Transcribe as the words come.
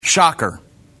Shocker.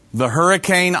 The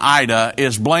Hurricane Ida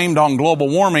is blamed on global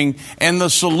warming, and the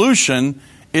solution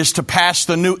is to pass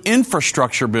the new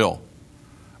infrastructure bill.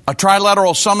 A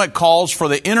trilateral summit calls for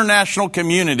the international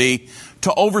community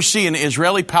to oversee an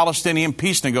Israeli-Palestinian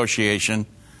peace negotiation,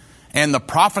 and the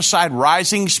prophesied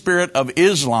rising spirit of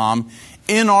Islam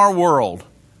in our world,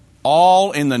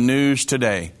 all in the news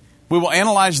today. We will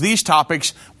analyze these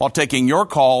topics while taking your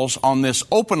calls on this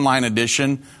open line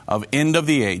edition of End of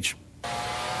the Age.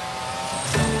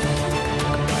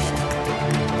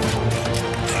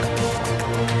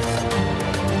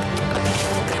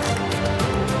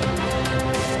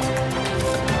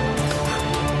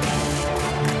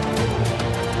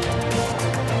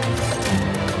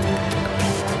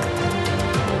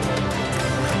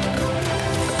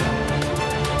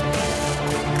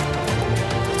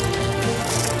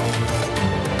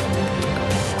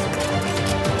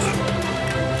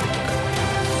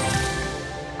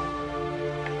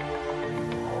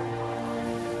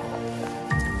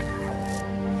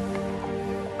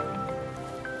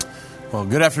 Well,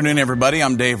 good afternoon, everybody.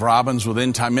 I'm Dave Robbins with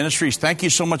End Time Ministries. Thank you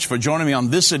so much for joining me on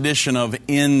this edition of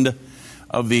End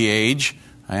of the Age.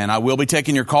 And I will be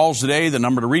taking your calls today. The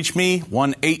number to reach me,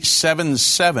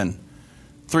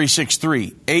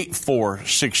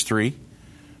 1-877-363-8463.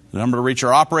 The number to reach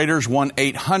our operators,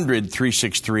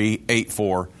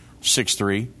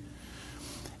 1-800-363-8463.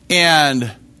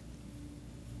 And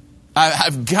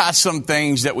I've got some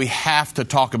things that we have to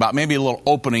talk about, maybe a little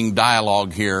opening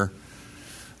dialogue here.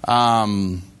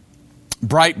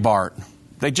 Breitbart,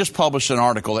 they just published an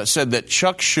article that said that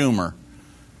Chuck Schumer,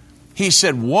 he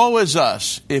said, woe is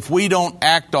us if we don't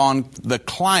act on the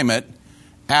climate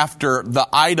after the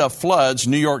Ida floods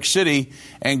New York City,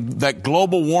 and that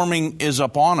global warming is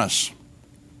upon us.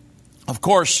 Of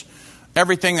course,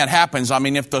 everything that happens, I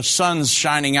mean, if the sun's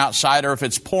shining outside or if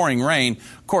it's pouring rain,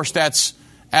 of course, that's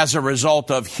as a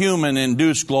result of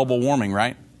human-induced global warming,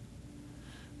 right?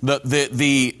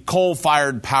 The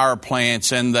coal-fired power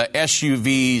plants and the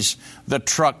SUVs, the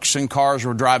trucks and cars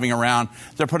we're driving around,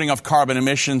 they're putting off carbon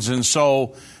emissions. And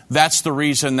so that's the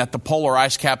reason that the polar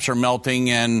ice caps are melting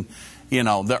and, you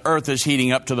know, the earth is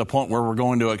heating up to the point where we're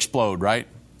going to explode, right?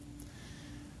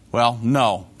 Well,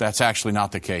 no, that's actually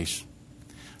not the case.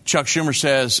 Chuck Schumer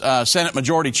says, Senate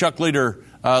Majority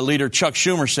Leader Chuck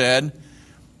Schumer said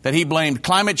that he blamed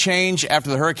climate change after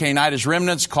the Hurricane Ida's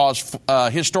remnants caused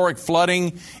historic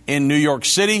flooding in New York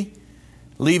City,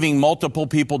 leaving multiple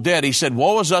people dead. He said,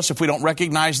 woe is us if we don't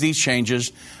recognize these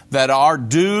changes that are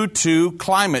due to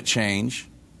climate change.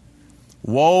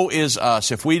 Woe is us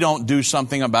if we don't do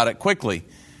something about it quickly.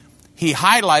 He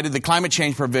highlighted the climate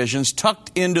change provisions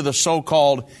tucked into the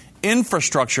so-called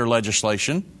infrastructure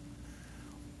legislation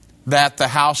that the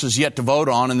House is yet to vote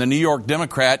on, and the New York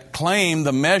Democrat claimed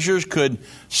the measures could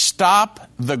stop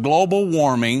the global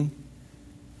warming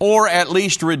or at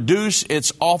least reduce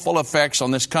its awful effects on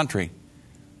this country.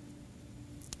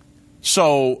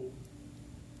 So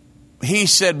he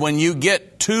said when you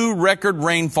get 2 record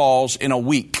rainfalls in a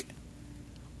week,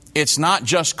 it's not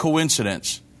just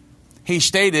coincidence. He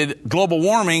stated global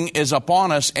warming is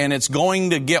upon us and it's going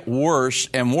to get worse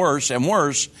and worse and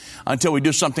worse until we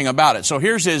do something about it. So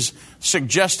here's his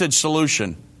suggested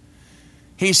solution.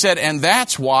 He said, and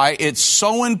that's why it's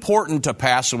so important to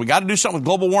pass. So we got to do something with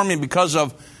global warming because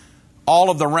of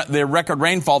all of the record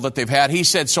rainfall that they've had. He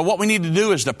said, so what we need to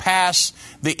do is to pass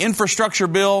the infrastructure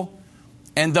bill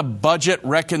and the budget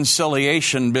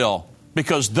reconciliation bill,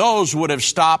 because those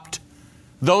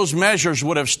measures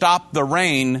would have stopped the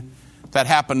rain that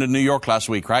happened in New York last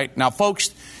week, right? Now,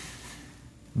 folks,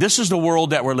 this is the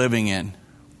world that we're living in.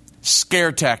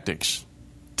 Scare tactics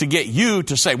to get you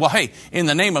to say, well, hey, in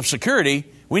the name of security,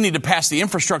 we need to pass the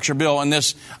infrastructure bill and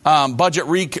this budget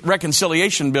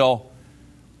reconciliation bill.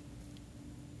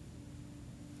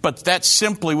 But that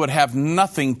simply would have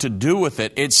nothing to do with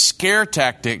it. It's scare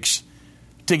tactics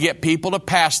to get people to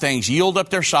pass things, yield up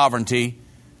their sovereignty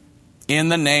in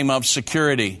the name of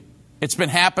security. It's been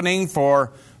happening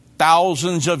for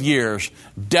thousands of years.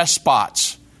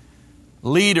 Despots,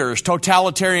 leaders,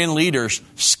 totalitarian leaders,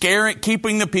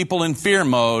 keeping the people in fear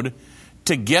mode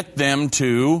to get them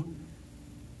to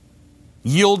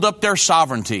yield up their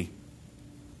sovereignty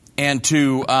and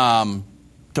to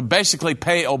basically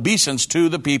pay obeisance to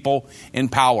the people in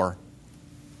power.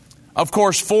 Of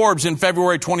course, Forbes in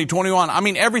February 2021, I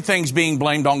mean, everything's being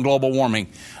blamed on global warming.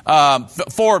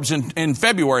 Forbes in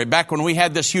February, back when we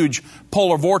had this huge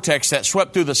polar vortex that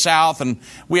swept through the South and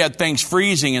we had things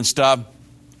freezing and stuff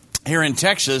here in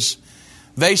Texas,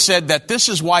 they said that this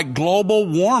is why global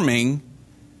warming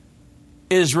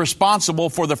is responsible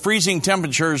for the freezing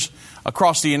temperatures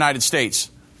across the United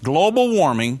States. global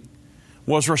warming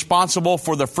was responsible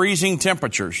for the freezing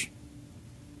temperatures.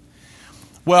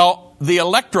 Well, the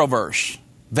Electroverse,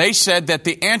 they said that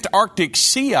the Antarctic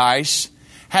sea ice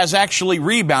has actually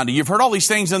rebounded. You've heard all these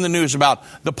things in the news about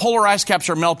the polar ice caps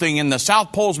are melting and the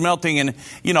South Pole's melting, and,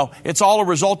 you know, it's all a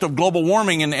result of global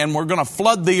warming, and we're going to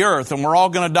flood the earth and we're all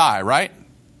going to die, right?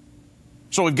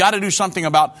 So we've got to do something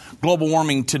about global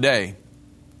warming today.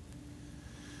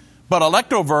 But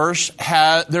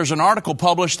Electroverse, there's an article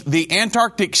published, the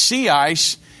Antarctic sea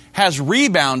ice has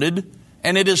rebounded,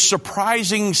 and it is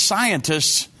surprising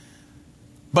scientists,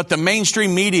 but the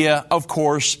mainstream media, of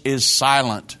course, is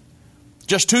silent.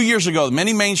 Just 2 years ago,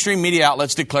 many mainstream media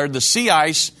outlets declared the sea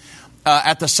ice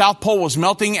at the South Pole was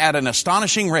melting at an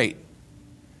astonishing rate.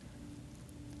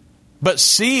 But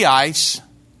sea ice,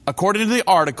 according to the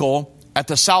article, at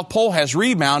the South Pole has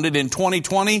rebounded in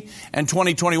 2020 and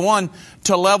 2021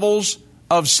 to levels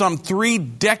of some 3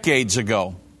 decades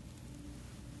ago.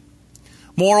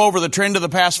 Moreover, the trend of the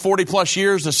past 40 plus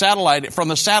years, from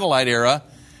the satellite era,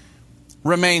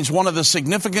 remains one of the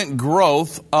significant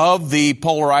growth of the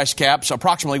polar ice caps,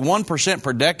 approximately 1%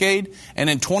 per decade. And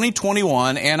in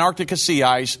 2021, Antarctica sea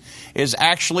ice is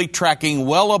actually tracking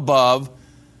well above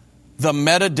the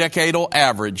meta-decadal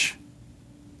average.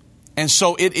 And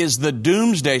so it is the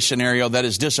doomsday scenario that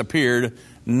has disappeared,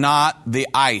 not the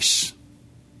ice.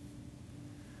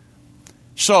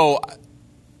 So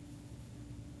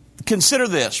consider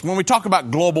this. When we talk about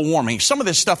global warming, some of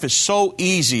this stuff is so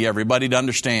easy, everybody, to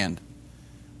understand.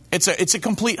 It's a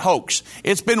complete hoax.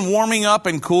 It's been warming up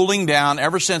and cooling down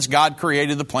ever since God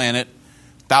created the planet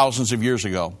thousands of years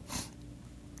ago.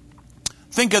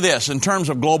 Think of this in terms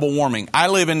of global warming. I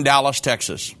live in Dallas,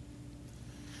 Texas.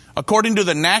 According to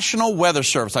the National Weather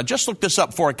Service, I just looked this up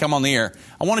before I come on the air.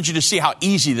 I wanted you to see how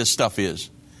easy this stuff is.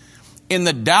 In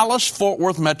the Dallas-Fort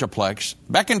Worth Metroplex,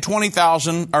 back in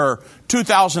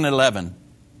 2011,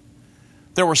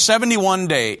 there were 71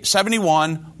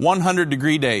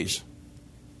 100-degree days.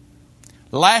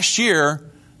 Last year,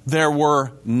 there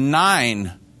were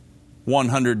 9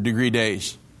 100-degree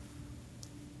days.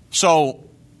 So,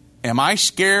 am I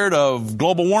scared of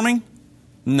global warming?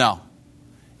 No.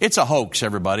 It's a hoax,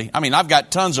 everybody. I mean, I've got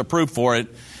tons of proof for it.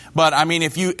 But I mean,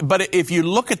 if you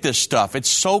look at this stuff, it's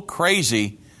so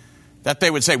crazy that they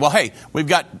would say, well, hey, we've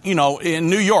got, in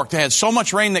New York, they had so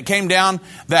much rain that came down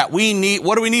that what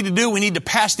do we need to do? We need to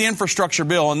pass the infrastructure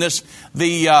bill and this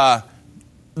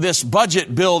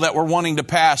budget bill that we're wanting to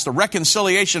pass, the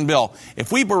reconciliation bill.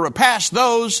 If we were to pass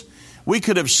those, we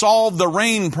could have solved the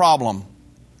rain problem.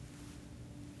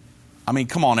 I mean,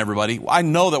 come on, everybody. I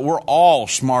know that we're all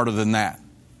smarter than that.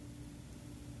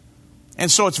 And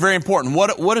so it's very important.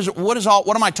 What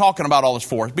am I talking about all this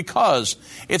for? Because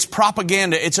it's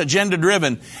propaganda, it's agenda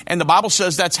driven, and the Bible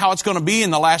says that's how it's going to be in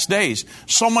the last days.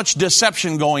 So much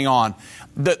deception going on.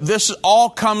 This all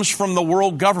comes from the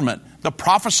world government, the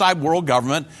prophesied world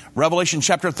government, Revelation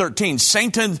chapter 13.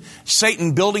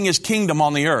 Satan building his kingdom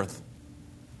on the earth.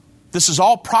 This is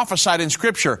all prophesied in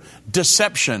Scripture.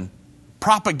 Deception,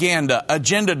 propaganda,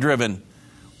 agenda driven.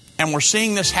 And we're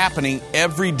seeing this happening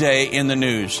every day in the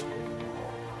news.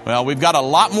 Well, we've got a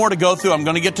lot more to go through. I'm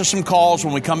going to get to some calls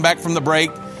when we come back from the break.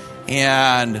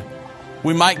 And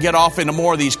we might get off into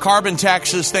more of these carbon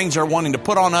taxes, things they're wanting to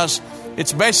put on us.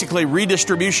 It's basically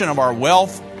redistribution of our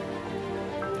wealth.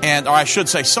 Or I should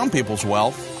say some people's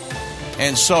wealth.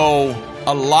 And so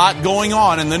a lot going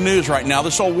on in the news right now.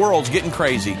 This whole world's getting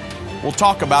crazy. We'll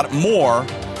talk about it more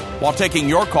while taking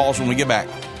your calls when we get back.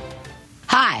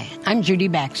 Hi, I'm Judy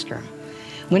Baxter.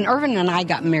 When Irvin and I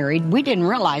got married, we didn't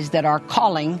realize that our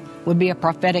calling would be a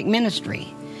prophetic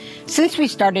ministry. Since we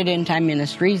started End Time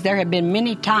Ministries, there have been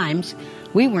many times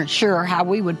we weren't sure how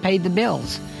we would pay the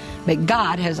bills, but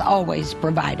God has always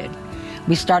provided.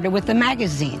 We started with the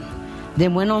magazine,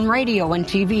 then went on radio and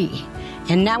TV,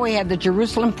 and now we have the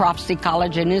Jerusalem Prophecy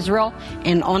College in Israel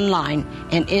and online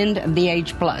and End of the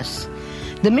Age Plus.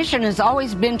 The mission has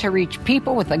always been to reach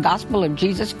people with the gospel of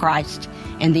Jesus Christ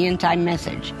and the end time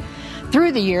message.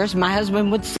 Through the years, my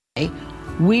husband would say,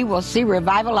 we will see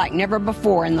revival like never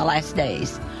before in the last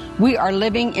days. We are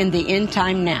living in the end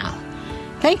time now.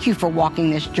 Thank you for walking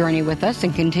this journey with us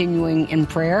and continuing in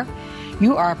prayer.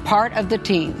 You are a part of the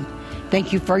team.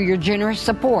 Thank you for your generous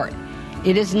support.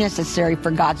 It is necessary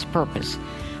for God's purpose.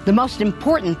 The most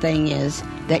important thing is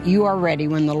that you are ready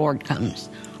when the Lord comes.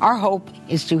 Our hope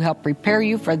is to help prepare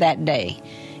you for that day.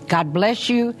 God bless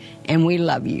you, and we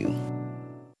love you.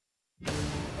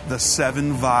 The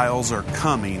 7 vials are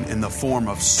coming in the form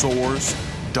of sores,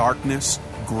 darkness,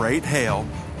 great hail,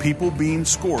 people being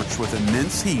scorched with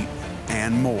immense heat,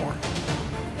 and more.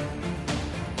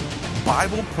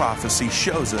 Bible prophecy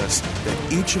shows us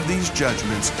that each of these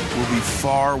judgments will be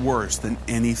far worse than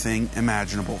anything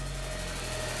imaginable.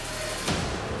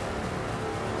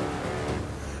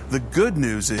 The good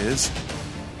news is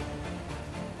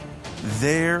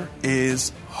there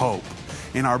is hope.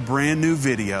 In our brand new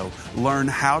video, learn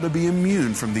how to be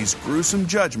immune from these gruesome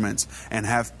judgments and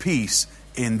have peace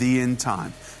in the end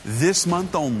time. This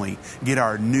month only, get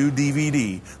our new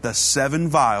DVD, The 7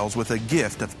 Vials, with a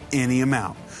gift of any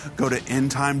amount. Go to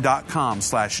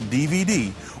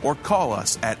endtime.com/DVD or call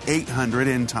us at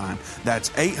 800-END-TIME. That's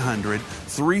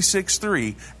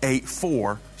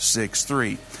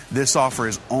 800-363-8463. This offer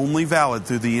is only valid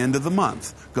through the end of the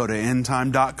month. Go to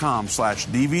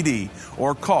endtime.com/DVD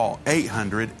or call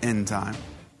 800-END-TIME.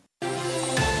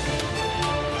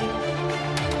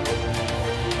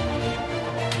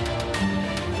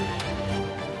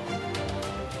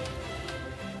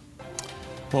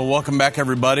 Well, welcome back,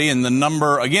 everybody. And the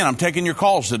number, again, I'm taking your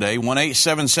calls today,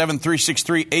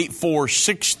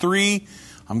 1-877-363-8463.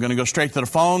 I'm going to go straight to the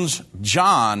phones.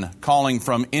 John calling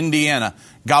from Indiana.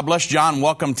 God bless, John.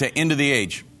 Welcome to End of the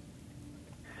Age.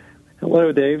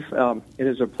 Hello, Dave. It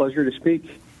is a pleasure to speak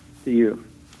to you.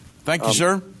 Thank you,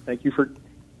 sir. Thank you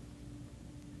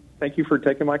for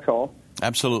taking my call.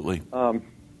 Absolutely.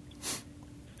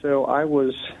 So I've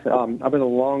been a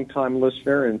long-time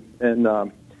listener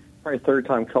and probably a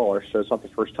third-time caller, so it's not the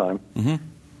first time.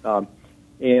 Mm-hmm.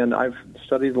 And I've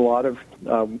studied a lot of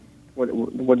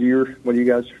what you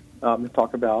guys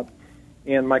talk about.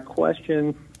 And my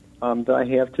question that I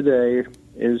have today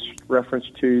is reference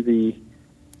to the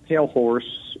pale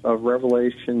horse of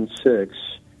Revelation 6.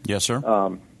 Yes,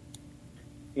 sir.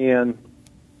 And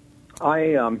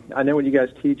I know what you guys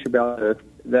teach about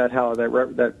that, how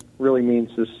that really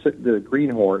means the green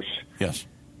horse. Yes.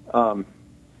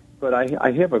 But I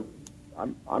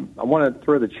want to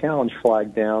throw the challenge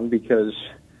flag down because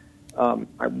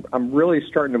I'm really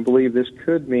starting to believe this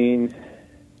could mean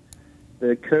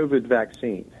the COVID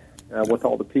vaccine with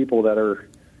all the people that are,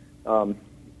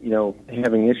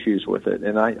 having issues with it.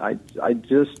 And I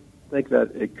just think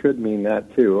that it could mean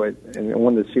that too. And I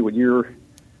wanted to see what your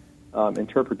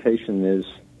interpretation is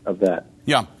of that.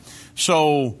 Yeah.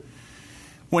 So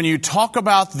when you talk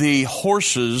about the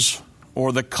horses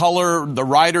or the color, the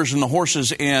riders and the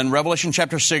horses in Revelation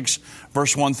chapter 6,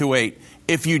 verse 1 through 8,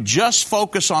 if you just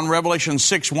focus on Revelation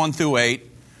 6, 1 through 8,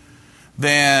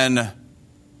 then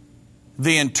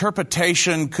the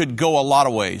interpretation could go a lot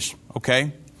of ways,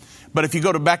 okay? But if you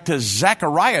go back to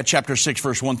Zechariah chapter 6,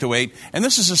 verse 1 through 8, and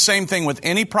this is the same thing with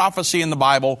any prophecy in the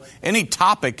Bible, any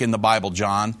topic in the Bible,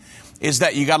 John, is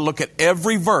that you got to look at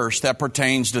every verse that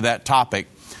pertains to that topic.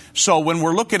 So when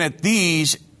we're looking at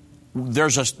these,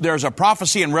 there's a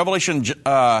prophecy in Revelation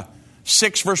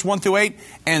 6, verse 1 through 8,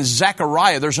 and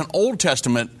Zechariah. There's an Old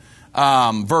Testament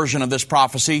version of this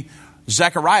prophecy,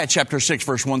 Zechariah chapter 6,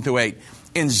 verse 1 through 8.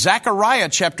 In Zechariah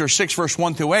chapter 6, verse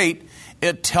 1 through 8,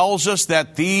 it tells us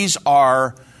that these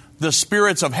are the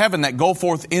spirits of heaven that go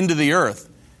forth into the earth.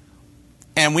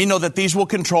 And we know that these will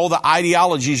control the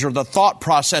ideologies or the thought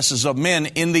processes of men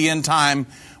in the end time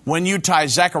when you tie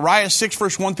Zechariah 6,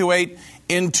 verse 1 through 8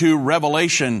 into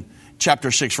Revelation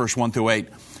chapter 6, verse 1 through 8.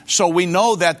 So we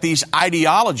know that these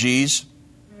ideologies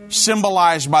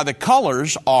symbolized by the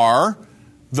colors are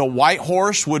the white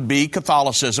horse would be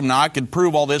Catholicism. Now, I could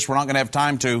prove all this. We're not going to have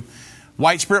time to.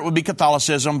 White spirit would be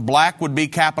Catholicism. Black would be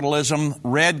capitalism.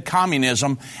 Red,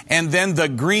 communism. And then the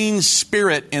green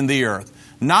spirit in the earth.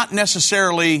 Not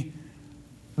necessarily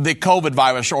the COVID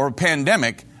virus or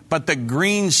pandemic, but the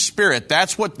green spirit.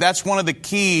 That's one of the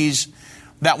keys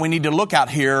that we need to look at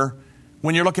here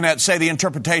when you're looking at, say, the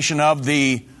interpretation of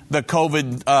the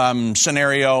COVID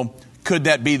scenario. Could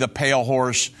that be the pale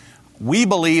horse? We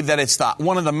believe that it's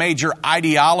one of the major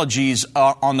ideologies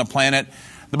on the planet.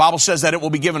 The Bible says that it will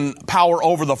be given power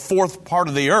over the fourth part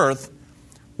of the earth.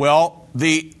 Well,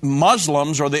 the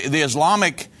Muslims or the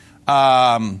Islamic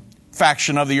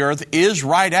faction of the earth is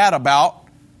right at about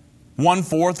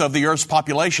 1/4 of the earth's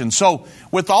population. So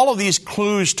with all of these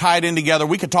clues tied in together,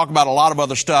 we could talk about a lot of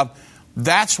other stuff.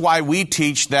 That's why we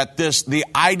teach that the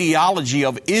ideology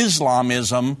of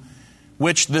Islamism,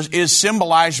 which is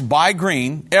symbolized by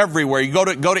green everywhere. You go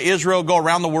to Israel, go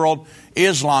around the world,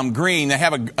 Islam, green. They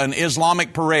have an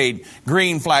Islamic parade,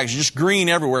 green flags, just green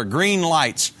everywhere, green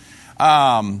lights.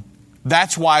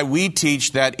 That's why we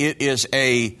teach that it is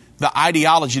the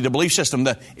ideology, the belief system,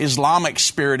 the Islamic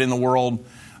spirit in the world.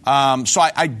 So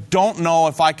I don't know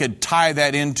if I could tie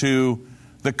that into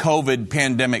the COVID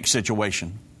pandemic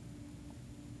situation.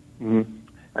 Mm-hmm.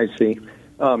 I see.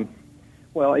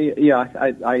 Well, yeah,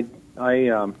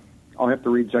 I'll I'll have to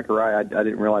read Zechariah. I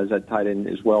didn't realize that tied in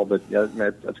as well, but that's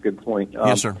a good point.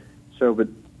 Yes, sir. So, but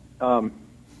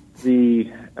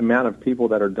the amount of people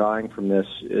that are dying from this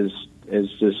is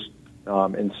just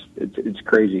it's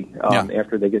crazy.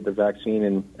 After they get the vaccine,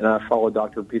 and I follow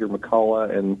Dr. Peter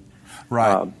McCullough, and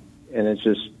right, and it's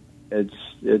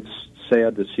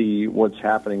sad to see what's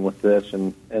happening with this,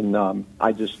 and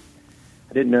I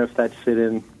didn't know if that fit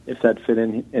in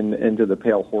into the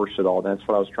pale horse at all. That's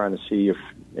what I was trying to see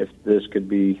if this could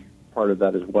be part of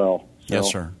that as well. So,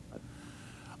 yes, sir.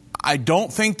 I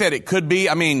don't think that it could be.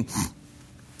 I mean,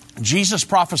 Jesus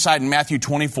prophesied in Matthew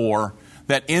 24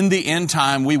 that in the end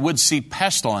time we would see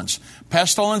pestilence.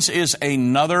 Pestilence is a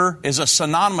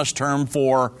synonymous term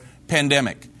for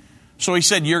pandemic. So he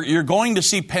said you're going to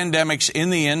see pandemics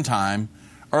in the end time,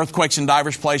 earthquakes in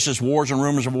diverse places, wars and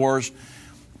rumors of wars.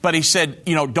 But he said,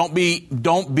 don't be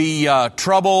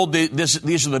troubled.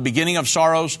 These are the beginning of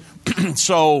sorrows.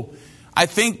 So I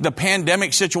think the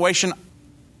pandemic situation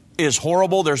is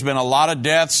horrible. There's been a lot of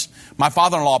deaths. My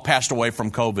father-in-law passed away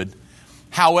from COVID.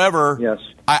 However, yes.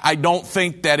 I don't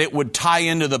think that it would tie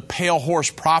into the pale horse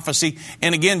prophecy.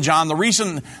 And again, John, the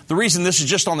reason this is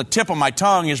just on the tip of my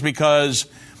tongue is because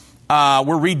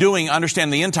we're redoing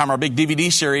Understand the End Time, our big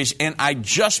DVD series, and I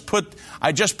just put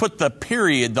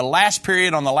the last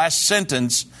period on the last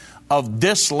sentence of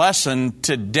this lesson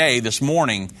today, this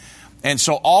morning. And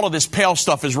so all of this pale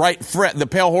stuff is the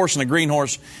pale horse and the green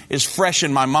horse is fresh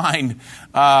in my mind.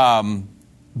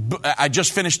 I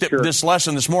just finished this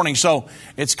lesson this morning, so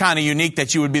it's kind of unique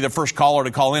that you would be the first caller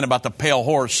to call in about the pale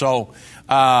horse. So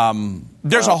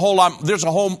there's a whole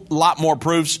lot more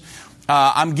proofs.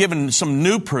 I'm given some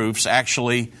new proofs,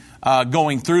 actually,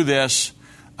 going through this.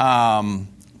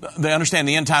 They Understand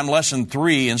the End Time Lesson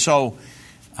 3. And so,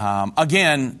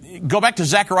 again, go back to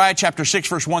Zechariah chapter 6,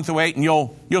 verse 1 through 8, and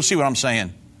you'll see what I'm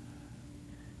saying.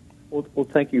 Well,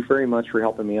 thank you very much for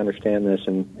helping me understand this,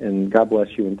 and God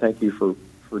bless you, and thank you for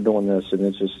doing this.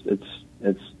 And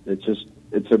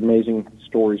it's amazing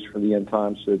stories for the end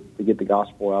times to get the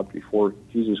gospel out before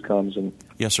Jesus comes. And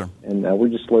yes, sir. And we're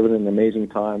just living in amazing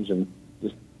times, and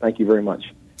just thank you very much.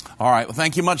 All right. Well,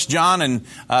 thank you much, John, and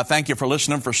thank you for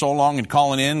listening for so long and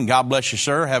calling in. God bless you,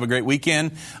 sir. Have a great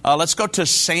weekend. Let's go to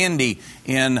Sandy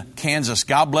in Kansas.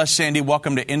 God bless, Sandy.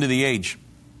 Welcome to End of the Age.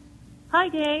 Hi,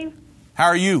 Dave. How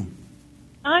are you?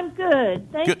 I'm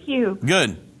good. Thank you.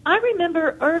 Good. I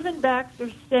remember Irvin Baxter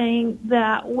saying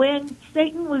that when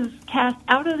Satan was cast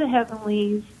out of the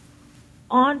heavenlies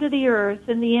onto the earth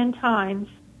in the end times,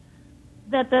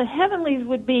 that the heavenlies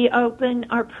would be open,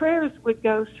 our prayers would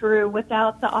go through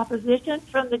without the opposition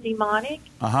from the demonic.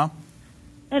 Uh-huh.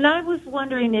 And I was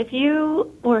wondering if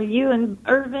you and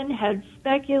Irvin had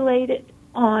speculated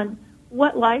on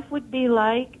what life would be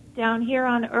like down here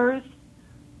on earth.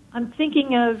 I'm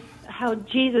thinking of how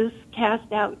Jesus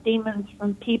cast out demons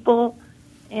from people,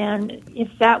 and if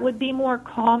that would be more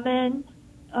common,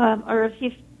 or if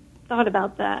you've thought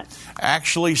about that.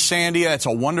 Actually, Sandy, that's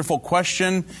a wonderful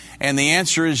question, and the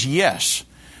answer is yes.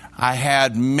 I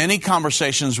had many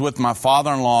conversations with my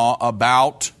father-in-law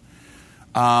about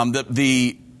what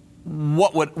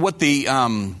would the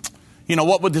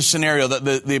scenario,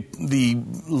 the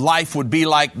life would be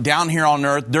like down here on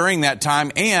earth during that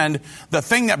time. And the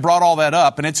thing that brought all that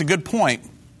up, and it's a good point,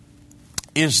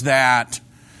 is that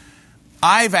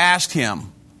I've asked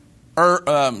him,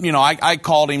 I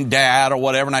called him Dad or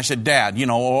whatever, and I said, Dad,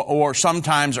 or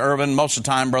sometimes Irvin, most of the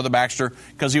time Brother Baxter,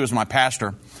 because he was my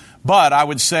pastor. But I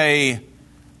would say,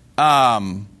 we're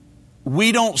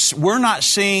not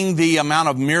seeing the amount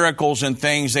of miracles and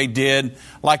things they did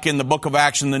like in the book of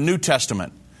Acts in the New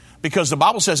Testament. Because the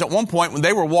Bible says at one point when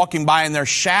they were walking by and their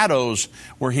shadows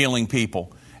were healing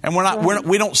people. And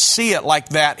we don't see it like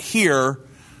that here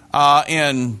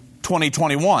in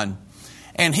 2021.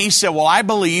 And he said, well, I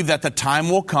believe that the time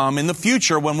will come in the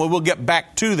future when we will get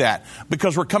back to that,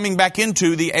 because we're coming back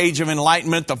into the age of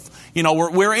enlightenment.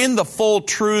 We're in the full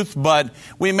truth, but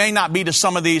we may not be to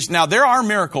some of these. Now, there are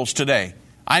miracles today.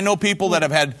 I know people that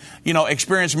have had,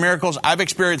 experienced miracles. I've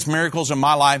experienced miracles in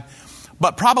my life,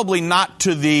 but probably not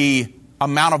to the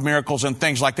amount of miracles and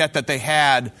things like that they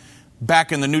had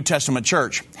back in the New Testament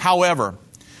church. However,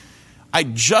 I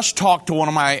just talked to one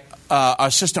of my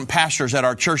assistant pastors at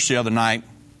our church the other night,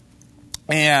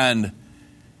 and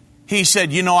he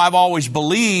said, I've always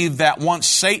believed that once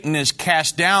Satan is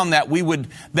cast down, that we would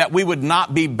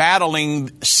not be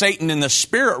battling Satan in the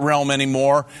spirit realm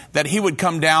anymore, that he would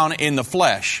come down in the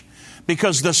flesh.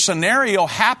 Because the scenario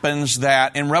happens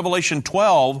that in Revelation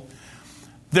 12,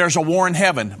 there's a war in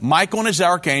heaven. Michael and his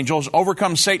archangels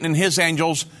overcome Satan and his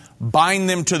angels, bind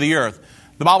them to the earth.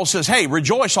 The Bible says, hey,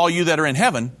 rejoice all you that are in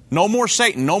heaven. No more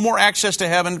Satan, no more access to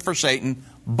heaven for Satan,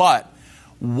 but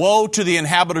woe to the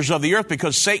inhabitants of the earth,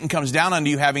 because Satan comes down unto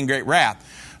you having great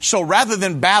wrath. So rather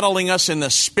than battling us in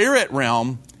the spirit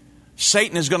realm,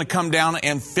 Satan is going to come down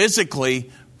and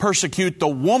physically persecute the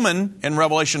woman in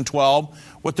Revelation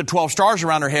 12 with the 12 stars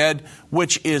around her head,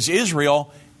 which is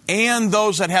Israel, and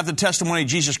those that have the testimony of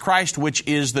Jesus Christ, which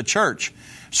is the church.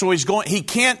 So he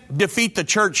can't defeat the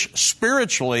church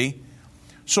spiritually,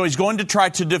 so he's going to try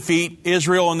to defeat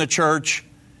Israel and the church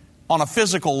on a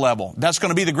physical level. That's going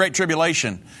to be the Great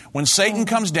Tribulation. When Satan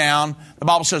comes down, the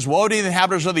Bible says, woe to the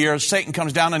inhabitants of the earth, Satan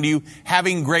comes down unto you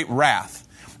having great wrath.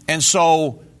 And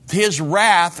so his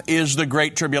wrath is the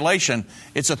Great Tribulation.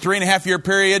 It's a 3.5-year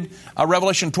period.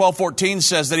 Revelation 12:14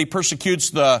 says that he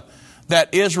persecutes that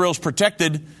Israel's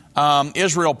protected,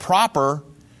 Israel proper,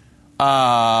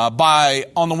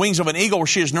 on the wings of an eagle, where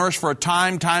she is nourished for a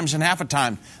time, times and half a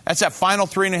time. That's that final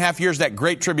 3.5 years, that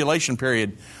Great Tribulation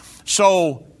period.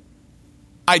 So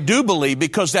I do believe,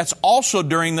 because that's also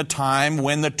during the time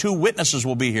when the two witnesses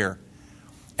will be here.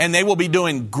 And they will be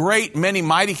doing many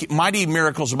mighty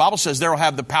miracles. The Bible says they will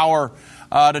have the power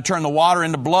to turn the water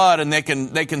into blood, and they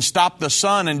can stop the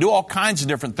sun and do all kinds of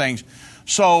different things.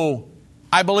 So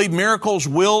I believe miracles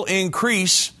will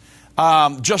increase,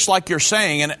 just like you're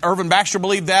saying. And Irvin Baxter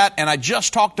believed that. And I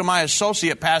just talked to my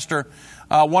associate pastor,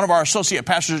 one of our associate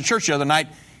pastors at church the other night.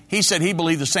 He said he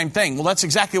believed the same thing. Well, that's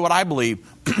exactly what I believe.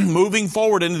 Moving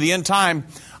forward into the end time,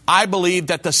 I believe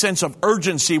that the sense of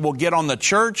urgency will get on the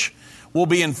church. We'll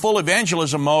be in full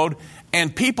evangelism mode,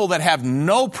 and people that have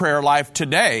no prayer life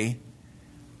today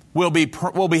will be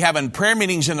having prayer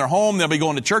meetings in their home. They'll be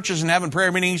going to churches and having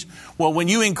prayer meetings. Well, when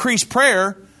you increase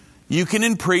prayer, you can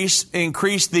increase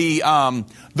the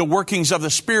workings of the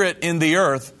Spirit in the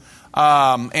earth,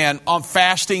 and on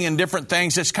fasting and different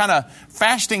things.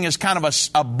 Fasting is kind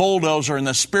of a bulldozer in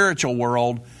the spiritual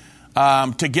world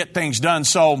to get things done.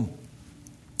 So,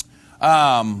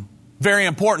 very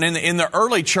important. In the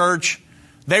early church,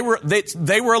 they were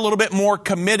a little bit more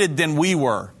committed than we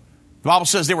were. The Bible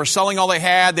says they were selling all they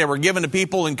had. They were giving to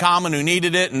people in common who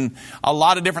needed it, and a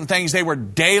lot of different things. They were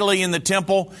daily in the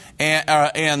temple,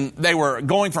 and they were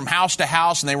going from house to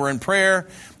house, and they were in prayer.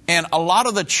 And a lot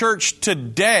of the church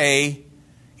today,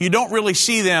 you don't really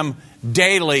see them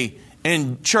daily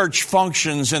in church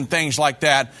functions and things like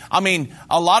that. I mean,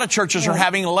 a lot of churches are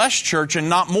having less church and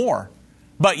not more.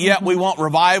 But yet we want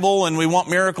revival, and we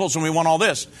want miracles, and we want all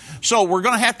this. So we're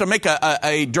going to have to make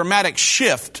a dramatic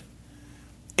shift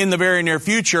in the very near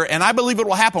future. And I believe it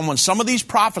will happen when some of these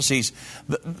prophecies,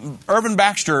 Irvin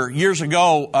Baxter, years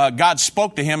ago, God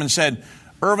spoke to him and said,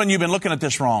 Irvin, you've been looking at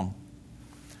this wrong.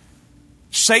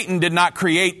 Satan did not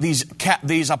create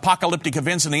these apocalyptic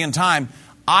events in the end time.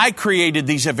 I created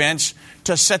these events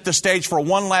to set the stage for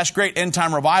one last great end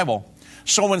time revival.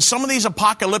 So when some of these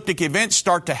apocalyptic events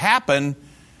start to happen,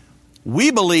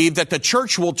 we believe that the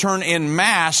church will turn en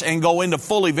masse and go into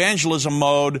full evangelism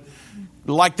mode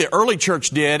like the early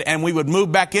church did, and we would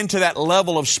move back into that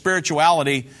level of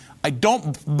spirituality. I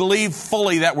don't believe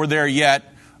fully that we're there yet.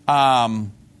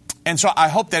 And so I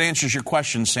hope that answers your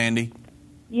question, Sandy.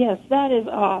 Yes, that is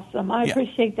awesome. I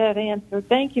appreciate that answer.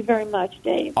 Thank you very much,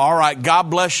 Dave. All right. God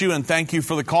bless you, and thank you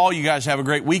for the call. You guys have a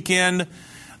great weekend.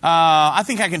 I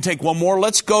think I can take one more.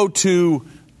 Let's go to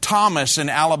Thomas in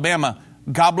Alabama.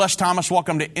 God bless, Thomas.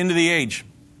 Welcome to End of the Age.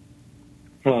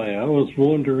 Hi, I was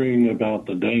wondering about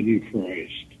the dead in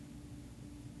Christ.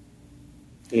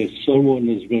 If someone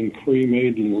has been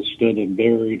cremated instead of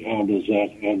buried, how does that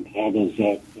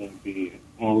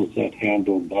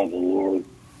handled by the Lord?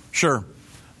 Sure.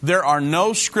 There are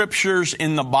no scriptures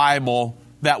in the Bible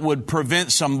that would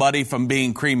prevent somebody from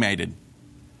being cremated.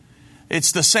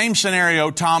 It's the same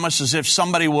scenario, Thomas, as if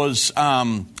somebody was,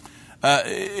 blown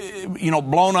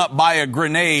up by a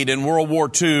grenade in World War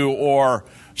II, or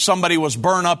somebody was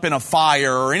burned up in a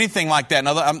fire, or anything like that.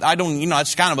 Now,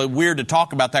 it's kind of weird to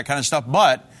talk about that kind of stuff.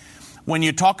 But when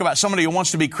you talk about somebody who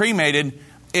wants to be cremated,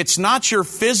 it's not your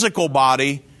physical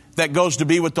body that goes to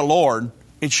be with the Lord.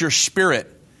 It's your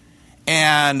spirit.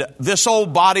 And this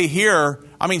old body here,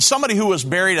 somebody who was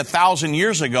buried 1,000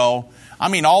 years ago,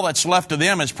 all that's left of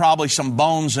them is probably some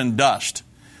bones and dust.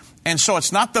 And so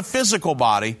it's not the physical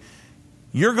body.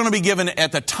 You're going to be given,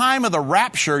 at the time of the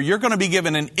rapture, you're going to be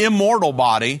given an immortal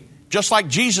body, just like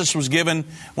Jesus was given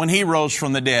when he rose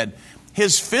from the dead.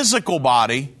 His physical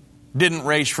body didn't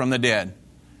raise from the dead,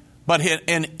 but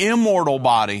an immortal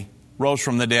body rose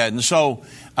from the dead. And so,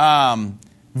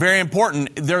 very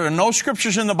important, there are no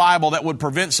scriptures in the Bible that would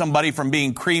prevent somebody from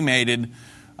being cremated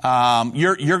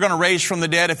You're going to raise from the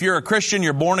dead. If you're a Christian,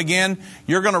 you're born again,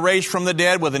 you're going to raise from the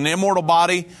dead with an immortal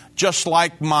body, just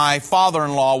like my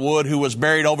father-in-law would, who was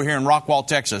buried over here in Rockwall,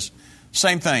 Texas.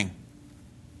 Same thing.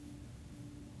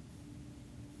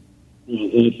 Well,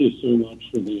 thank you so much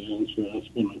for the answer. That's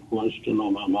been a question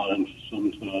on my mind for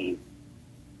some time.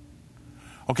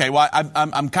 Okay, well,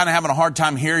 I'm kind of having a hard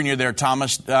time hearing you there,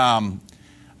 Thomas. And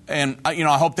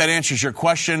I hope that answers your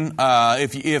question.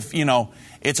 If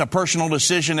it's a personal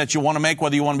decision that you want to make,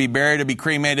 whether you want to be buried or be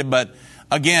cremated. But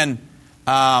again,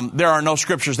 there are no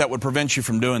scriptures that would prevent you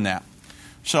from doing that.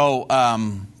 So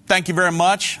thank you very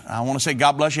much. I want to say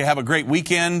God bless you. Have a great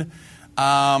weekend.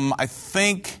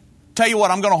 Tell you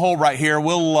what, I'm going to hold right here.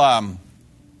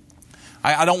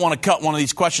 I don't want to cut one of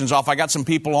these questions off. I got some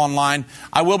people online.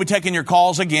 I will be taking your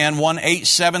calls again,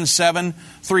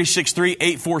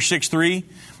 1-877-363-8463.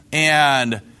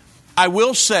 And I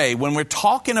will say, when we're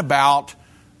talking about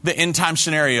the end time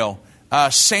scenario,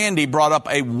 Sandy brought up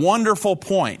a wonderful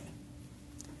point,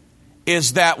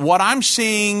 is that what I'm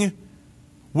seeing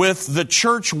with the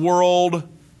church world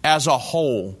as a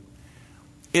whole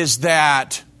is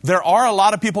that there are a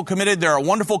lot of people committed. There are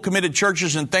wonderful committed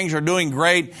churches and things are doing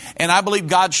great. And I believe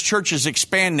God's church is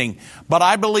expanding. But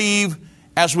I believe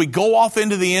as we go off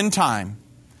into the end time,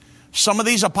 some of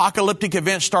these apocalyptic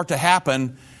events start to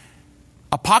happen.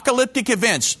 Apocalyptic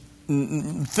events,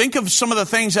 think of some of the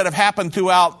things that have happened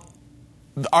throughout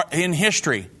in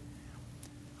history.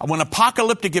 When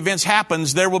apocalyptic events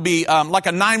happens, there will be like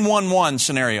a 911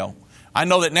 scenario. I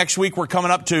know that next week we're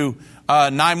coming up to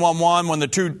 911 when the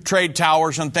 2 trade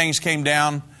towers and things came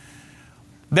down.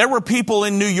 There were people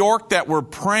in New York that were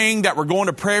praying, that were going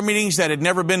to prayer meetings that had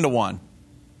never been to one.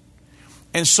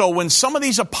 And so when some of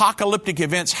these apocalyptic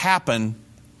events happen,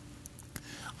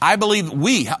 I believe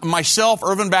myself,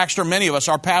 Irvin Baxter, many of us,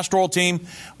 our pastoral team,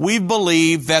 we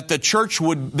believe that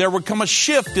there would come a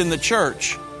shift in the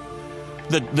church.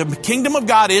 The kingdom of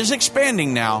God is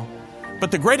expanding now,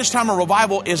 but the greatest time of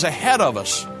revival is ahead of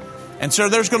us. And so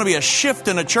there's going to be a shift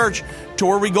in the church to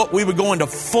where we would go into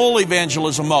full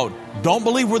evangelism mode. Don't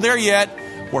believe we're there yet.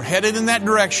 We're headed in that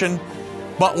direction.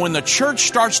 But when the church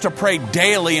starts to pray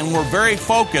daily and we're very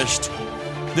focused,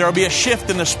 there will be a shift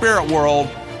in the spirit world,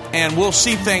 and we'll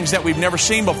see things that we've never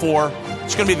seen before.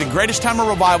 It's going to be the greatest time of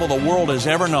revival the world has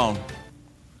ever known.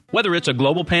 Whether it's a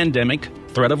global pandemic,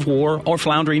 threat of war, or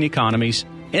floundering economies,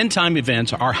 end-time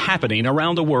events are happening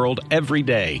around the world every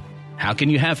day. How can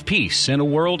you have peace in a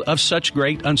world of such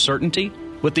great uncertainty?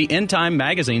 With the End Time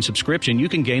Magazine subscription, you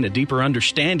can gain a deeper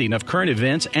understanding of current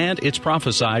events and its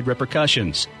prophesied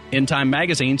repercussions. End Time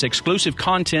Magazine's exclusive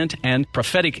content and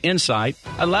prophetic insight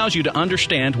allows you to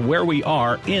understand where we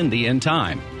are in the end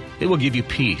time. It will give you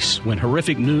peace when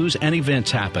horrific news and events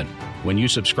happen. When you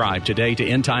subscribe today to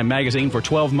End Time Magazine for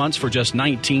 12 months for just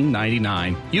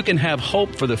 $19.99, you can have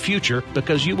hope for the future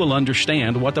because you will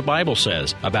understand what the Bible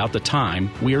says about the time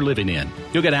we are living in.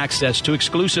 You'll get access to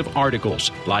exclusive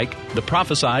articles like the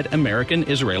Prophesied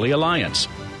American-Israeli Alliance,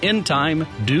 End Time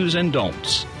Do's and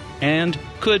Don'ts, and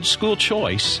Could School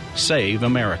Choice Save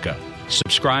America?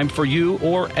 Subscribe for you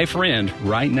or a friend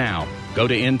right now. Go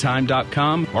to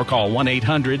endtime.com or call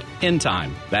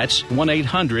 1-800-END-TIME. That's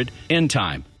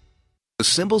 1-800-END-TIME. The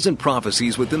symbols and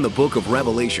prophecies within the book of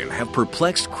Revelation have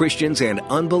perplexed Christians and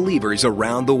unbelievers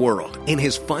around the world. In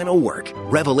his final work,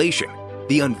 Revelation,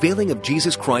 The Unveiling of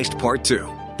Jesus Christ Part 2,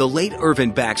 the late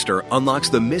Irvin Baxter unlocks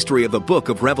the mystery of the book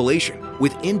of Revelation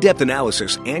with in-depth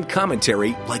analysis and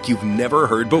commentary like you've never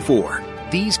heard before.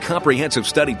 These comprehensive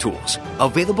study tools,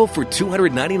 available for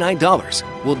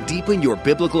 $299, will deepen your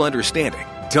biblical understanding.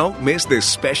 Don't miss this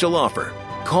special offer.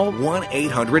 Call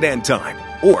 1-800-END-TIME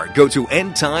or go to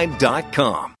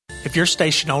endtime.com. If your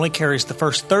station only carries the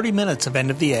first 30 minutes of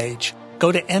End of the Age,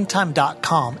 go to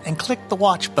endtime.com and click the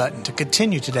watch button to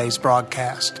continue today's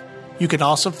broadcast. You can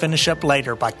also finish up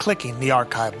later by clicking the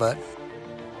archive button.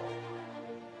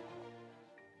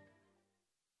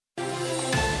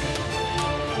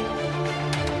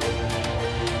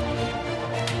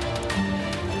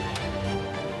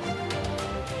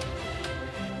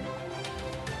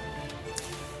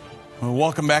 Well,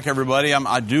 welcome back, everybody.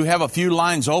 I do have a few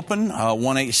lines open,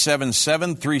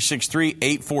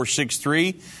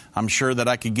 1-877-363-8463. I'm sure that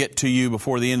I could get to you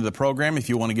before the end of the program if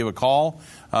you want to give a call.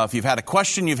 If you've had a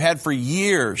question you've had for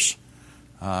years,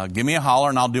 give me a holler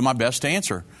and I'll do my best to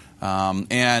answer.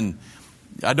 And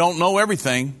I don't know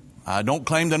everything. I don't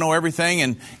claim to know everything.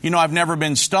 And, I've never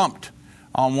been stumped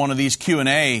on one of these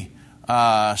Q&A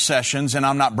sessions, and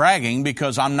I'm not bragging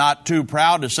because I'm not too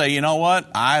proud to say, you know what,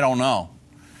 I don't know.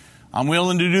 I'm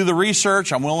willing to do the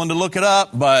research. I'm willing to look it up,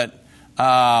 but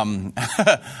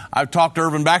I've talked to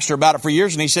Irvin Baxter about it for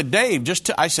years, and he said, Dave,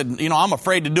 I said, I'm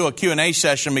afraid to do a Q&A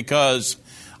session because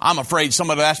I'm afraid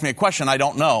somebody will ask me a question I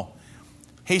don't know.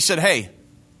 He said, hey,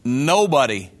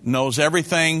 nobody knows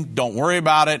everything. Don't worry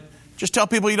about it. Just tell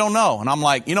people you don't know. And I'm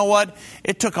like, you know what?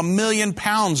 It took 1 million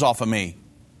pounds off of me.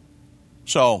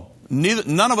 So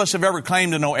none of us have ever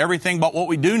claimed to know everything, but what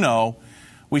we do know,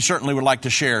 we certainly would like to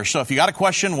share. So if you got a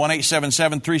question,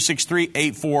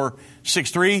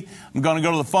 1-877-363-8463. I'm going to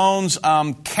go to the phones.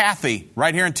 Kathy,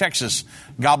 right here in Texas.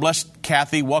 God bless,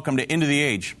 Kathy. Welcome to End of the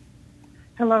Age.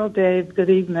 Hello, Dave. Good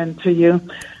evening to you.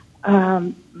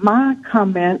 My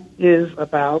comment is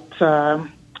about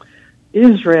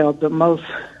Israel, the most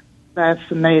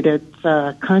vaccinated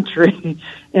country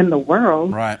in the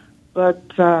world. Right.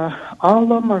 But all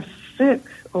of them are sick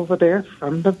over there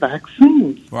from the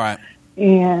vaccines. Right.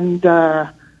 And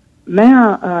now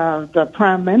the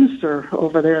prime minister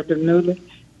over there, the newly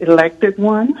elected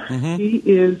one, he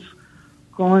is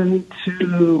going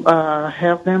to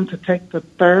have them to take the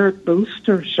third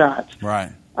booster shot.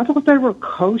 Right. I thought they were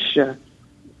kosher.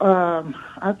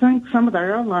 I think some of the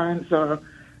airlines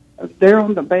they're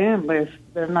on the ban list.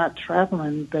 They're not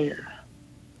traveling there.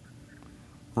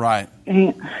 Right.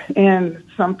 And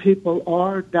some people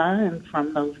are dying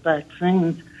from those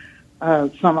vaccines.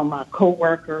 Some of my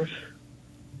coworkers,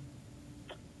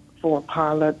 4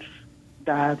 pilots,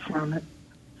 died from it.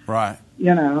 Right.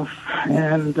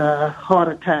 And heart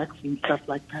attacks and stuff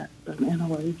like that. But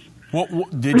anyways.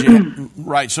 Did you?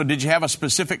 Right. So did you have a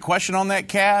specific question on that,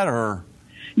 Kat, or?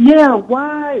 Yeah.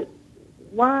 Why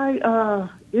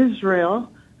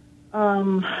Israel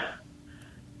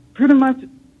pretty much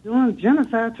doing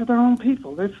genocide to their own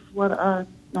people? That's what I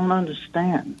don't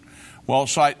understand. Well,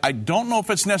 so I don't know if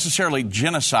it's necessarily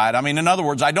genocide. I mean, in other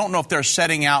words, I don't know if they're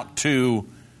setting out to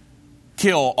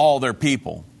kill all their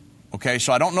people. Okay,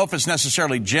 so I don't know if it's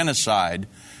necessarily genocide,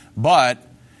 but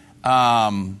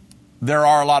there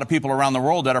are a lot of people around the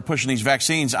world that are pushing these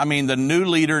vaccines. I mean, the new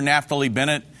leader, Naftali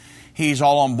Bennett, he's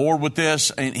all on board with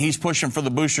this, and he's pushing for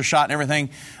the booster shot and everything.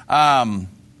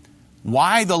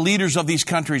 Why the leaders of these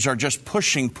countries are just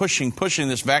pushing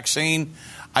this vaccine,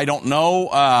 I don't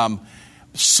know.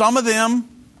 Some of them,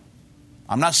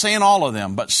 I'm not saying all of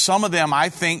them, but some of them I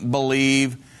think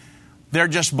believe they're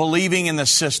just believing in the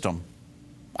system.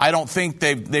 I don't think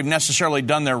they've necessarily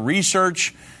done their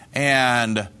research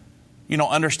and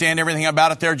understand everything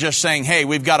about it. They're just saying, hey,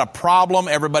 we've got a problem.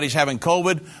 Everybody's having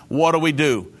COVID. What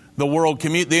do?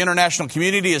 The international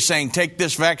community is saying, take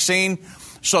this vaccine.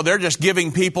 So they're just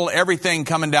giving people everything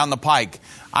coming down the pike.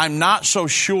 I'm not so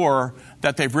sure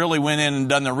that they've really went in and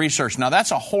done the research. Now, that's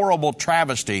a horrible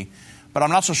travesty, but I'm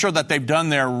not so sure that they've done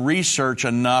their research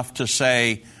enough to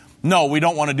say, no, we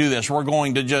don't want to do this. We're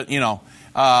going to just, there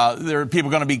are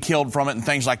people going to be killed from it and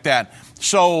things like that.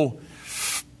 So,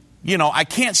 I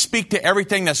can't speak to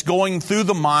everything that's going through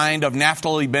the mind of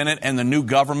Naftali Bennett and the new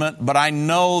government, but I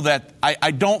know that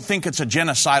I don't think it's a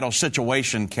genocidal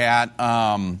situation, Kat.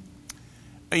 That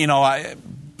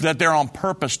they're on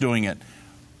purpose doing it.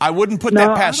 I wouldn't put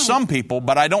that past some people,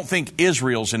 but I don't think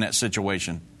Israel's in that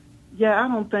situation. Yeah, I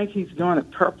don't think he's doing it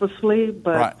purposely,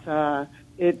 but right.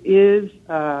 It is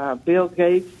Bill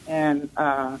Gates and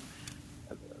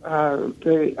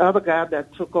the other guy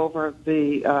that took over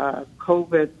the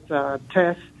COVID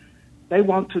test. They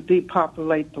want to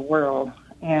depopulate the world.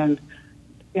 And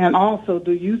also,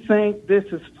 do you think this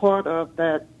is part of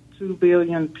that 2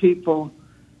 billion people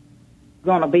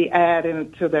going to be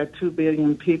added to that 2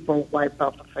 billion people wiped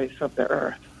off the face of the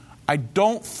earth? I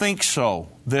don't think so.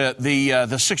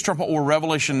 The sixth trumpet war,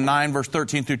 Revelation 9, verse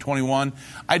 13 through 21,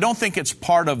 I don't think it's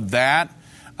part of that.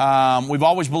 We've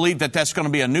always believed that that's going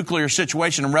to be a nuclear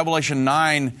situation. In Revelation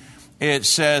 9, it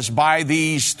says, by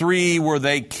these 3 were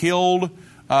they killed,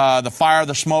 the fire,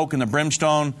 the smoke, and the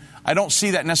brimstone. I don't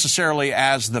see that necessarily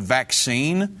as the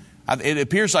vaccine. It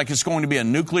appears like it's going to be a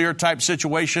nuclear type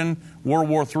situation, World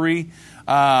War III.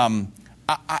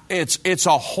 It's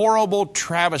a horrible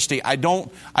travesty. I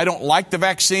don't like the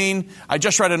vaccine. I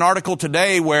just read an article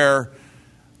today where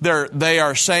they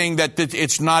are saying that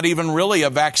it's not even really a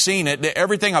vaccine.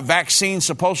 Everything a vaccine's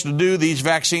supposed to do, these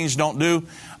vaccines don't do.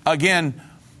 Again,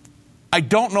 I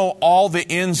don't know all the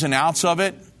ins and outs of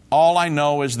it. All I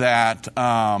know is that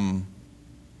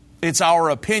it's our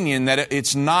opinion that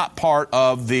it's not part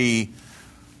of the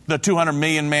 200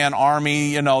 million man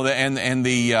army, and the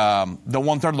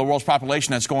 1/3 of the world's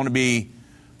population that's going to be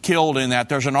killed in that.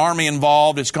 There's an army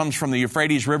involved. It comes from the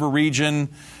Euphrates River region,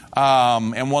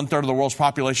 and 1/3 of the world's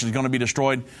population is going to be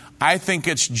destroyed. I think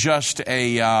it's just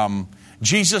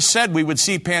Jesus said we would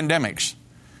see pandemics.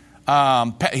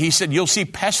 He said, you'll see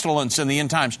pestilence in the end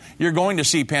times. You're going to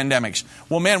see pandemics.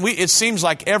 Well, man, it seems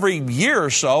like every year or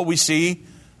so we see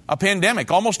a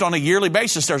pandemic. Almost on a yearly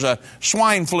basis, there's a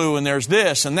swine flu and there's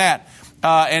this and that.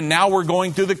 And now we're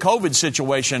going through the COVID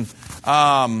situation.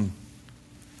 And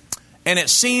it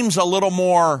seems a little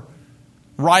more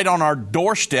right on our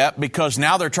doorstep because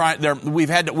now we've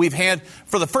had,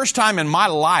 for the first time in my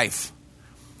life,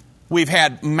 we've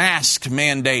had mask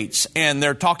mandates, and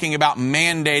they're talking about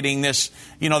mandating this,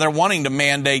 they're wanting to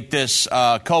mandate this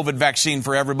COVID vaccine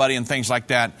for everybody and things like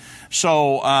that.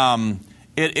 So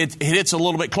it hits a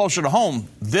little bit closer to home,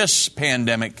 this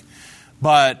pandemic.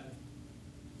 But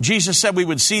Jesus said we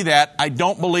would see that. I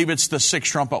don't believe it's the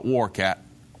sixth trumpet war, Kat.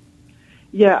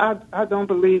 Yeah, I don't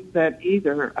believe that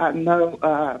either. I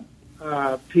know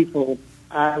people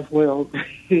eyes will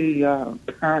be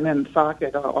turn in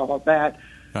socket or all that.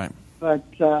 Right. But,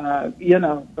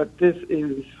 but this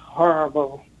is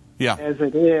horrible as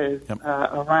it is. Yep.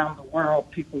 Around the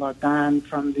world, people are dying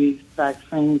from these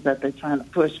vaccines that they're trying to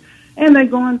push. And they're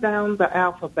going down the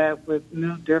alphabet with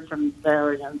new different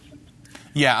variants.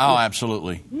 Yeah,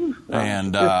 absolutely.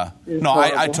 And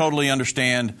I totally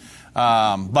understand.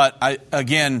 But I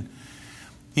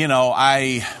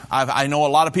know a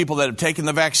lot of people that have taken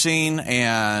the vaccine,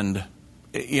 and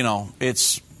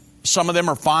some of them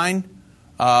are fine.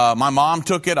 My mom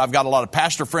took it. I've got a lot of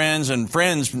pastor friends and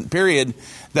friends, period,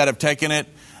 that have taken it.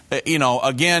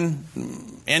 Again,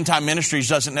 End Time Ministries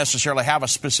doesn't necessarily have a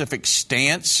specific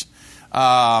stance.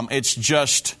 It's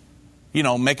just,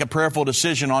 make a prayerful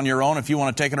decision on your own if you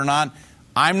want to take it or not.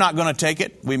 I'm not going to take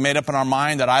it. We made up in our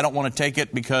mind that I don't want to take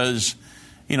it because,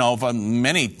 of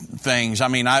many things. I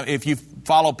mean, if you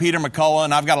follow Peter McCullough,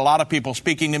 and I've got a lot of people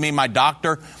speaking to me,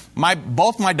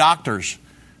 both my doctors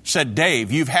said,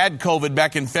 Dave, you've had COVID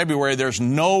back in February. There's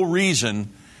no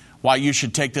reason why you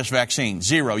should take this vaccine.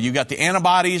 Zero. You got the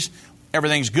antibodies.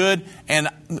 Everything's good. And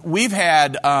we've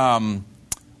had,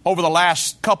 over the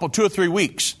last 2 or 3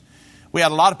 weeks, we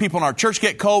had a lot of people in our church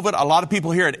get COVID. A lot of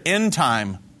people here at End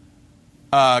Time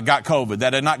got COVID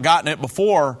that had not gotten it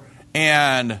before.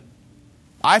 And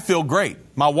I feel great.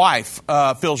 My wife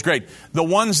feels great. The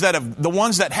ones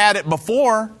that had it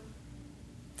before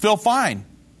feel fine.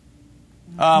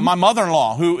 My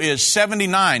mother-in-law, who is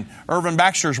 79, Irvin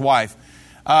Baxter's wife,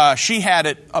 she had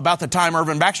it about the time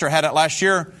Irvin Baxter had it last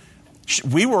year.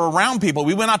 We were around people.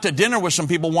 We went out to dinner with some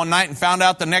people one night and found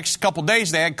out the next couple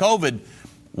days they had COVID.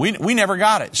 We never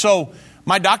got it. So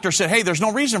my doctor said, hey, there's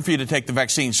no reason for you to take the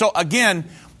vaccine. So again,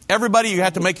 everybody, you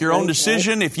have to make your own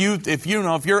decision. If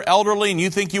you're elderly and you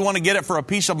think you want to get it for a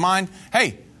peace of mind,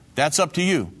 hey, that's up to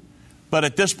you. But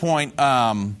at this point,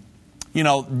 the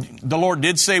Lord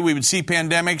did say we would see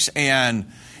pandemics, and,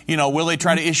 will they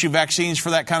try to issue vaccines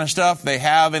for that kind of stuff? They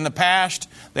have in the past.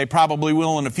 They probably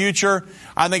will in the future.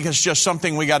 I think it's just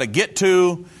something we got to get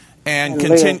to and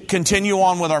continue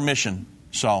on with our mission.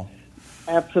 So,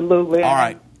 absolutely. All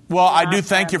right. Well, I do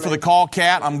thank you for the call,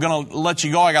 Kat. I'm going to let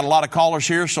you go. I got a lot of callers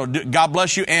here, so God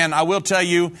bless you. And I will tell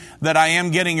you that I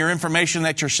am getting your information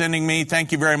that you're sending me.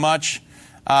 Thank you very much.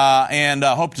 And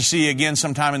hope to see you again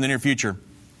sometime in the near future.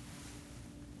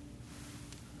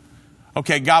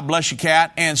 Okay, God bless you,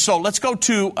 Kat. And so let's go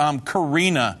to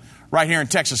Karina right here in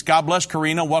Texas. God bless,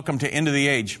 Karina. Welcome to End of the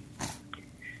Age.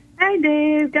 Hi,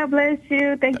 Dave. God bless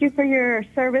you. Thank you for your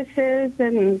services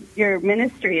and your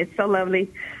ministry. It's so lovely.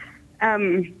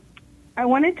 I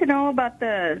wanted to know about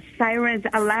the sirens.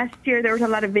 Last year, there was a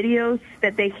lot of videos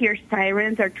that they hear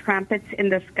sirens or trumpets in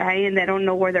the sky, and they don't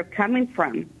know where they're coming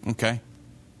from. Okay.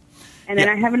 And then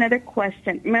I have another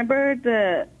question.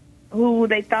 Remember who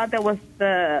they thought that was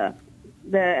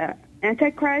the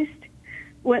Antichrist?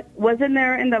 Wasn't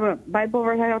there in the Bible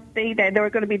verse, I think, that there were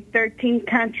going to be 13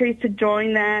 countries to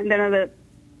join that, and then the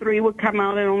 3 would come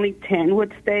out and only 10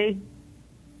 would stay?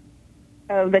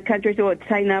 The countries who would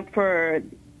sign up for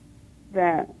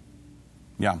that.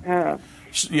 Yeah.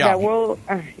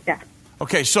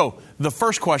 Okay, so the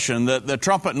first question, the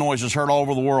trumpet noise is heard all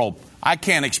over the world. I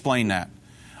can't explain that.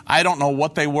 I don't know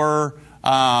what they were.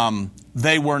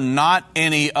 They were not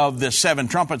any of the 7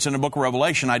 trumpets in the book of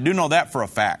Revelation. I do know that for a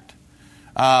fact.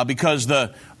 Because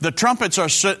the trumpets are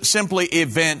simply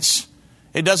events.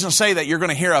 It doesn't say that you're going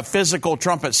to hear a physical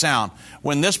trumpet sound.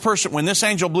 When this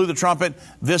angel blew the trumpet,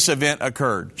 this event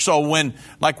occurred. So when,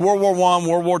 like World War I,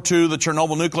 World War II, the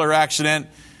Chernobyl nuclear accident,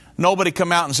 nobody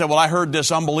come out and said, well, I heard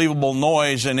this unbelievable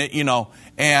noise and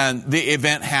and the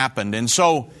event happened. And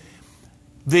so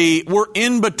we're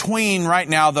in between right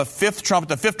now the 5th trumpet.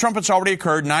 The 5th trumpet's already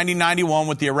occurred, 1991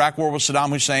 with the Iraq war with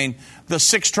Saddam Hussein. The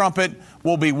 6th trumpet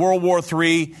will be World War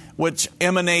III, which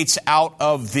emanates out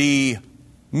of the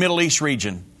Middle East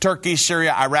region. Turkey,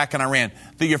 Syria, Iraq, and Iran,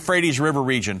 the Euphrates River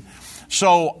region.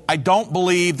 So I don't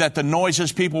believe that the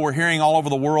noises people were hearing all over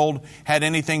the world had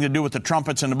anything to do with the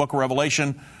trumpets in the book of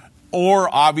Revelation, or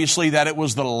obviously that it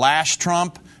was the last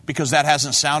trump, because that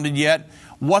hasn't sounded yet.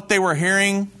 What they were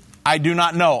hearing, I do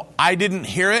not know. I didn't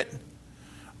hear it.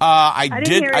 I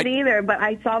didn't hear it either, but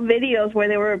I saw videos where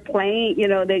they were playing,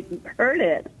 they heard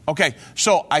it. Okay,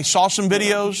 so I saw some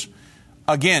videos.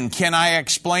 Again, can I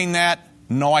explain that?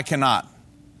 No, I cannot.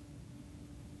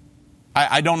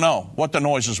 I don't know what the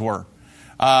noises were.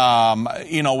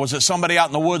 Was it somebody out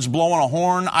in the woods blowing a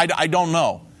horn? I don't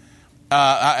know.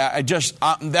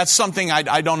 That's something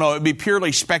I don't know. It'd be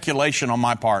purely speculation on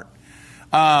my part.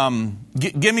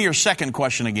 Give me your second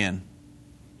question again.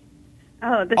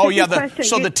 Question.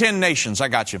 So the 10 nations, I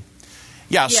got you.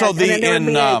 Yeah. Yes, so and then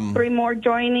there would be 3 more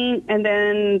joining, and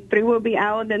then 3 will be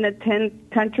out, and the 10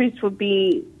 countries would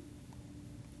be.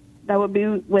 That would be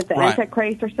with the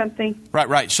Antichrist or something.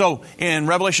 Right. So in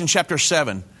Revelation chapter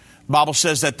 7, the Bible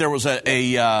says that there was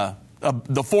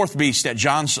the fourth beast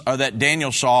that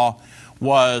Daniel saw.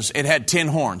 It had 10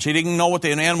 horns. He didn't know what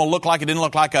the animal looked like. It didn't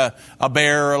look like a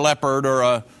bear or a leopard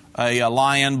or a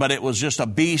lion, but it was just a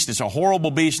beast. It's a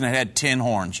horrible beast, and it had 10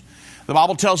 horns. The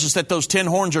Bible tells us that those 10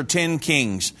 horns are 10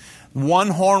 kings. 1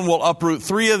 horn will uproot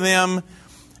 3 of them,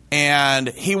 and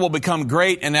he will become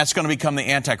great, and that's going to become the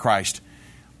Antichrist.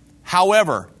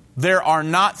 However, there are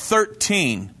not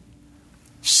 13.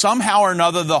 Somehow or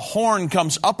another, the horn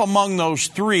comes up among those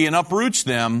 3 and uproots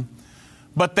them,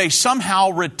 but they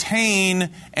somehow retain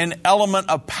an element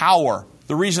of power.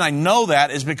 The reason I know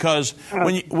that is because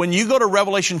when you go to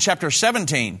Revelation chapter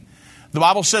 17, the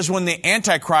Bible says when the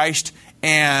Antichrist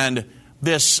and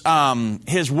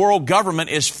his world government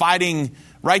is fighting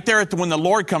right there when the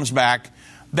Lord comes back,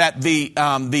 that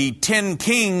the 10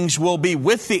 kings will be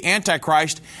with the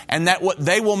Antichrist, and that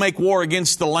they will make war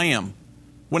against the Lamb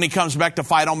when he comes back to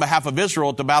fight on behalf of Israel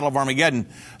at the Battle of Armageddon.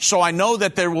 So I know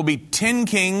that there will be 10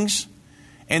 kings,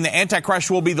 and the Antichrist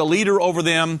will be the leader over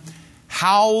them.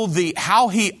 How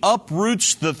he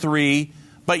uproots the 3,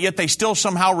 but yet they still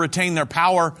somehow retain their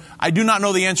power, I do not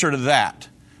know the answer to that.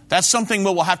 That's something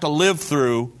we'll have to live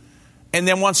through, and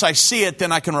then once I see it,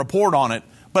 then I can report on it.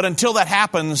 But until that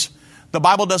happens, the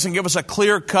Bible doesn't give us a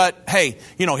clear-cut, hey,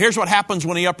 here's what happens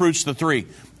when he uproots the 3.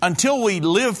 Until we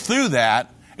live through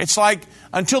that, it's like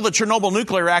until the Chernobyl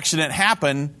nuclear accident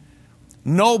happened,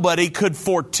 nobody could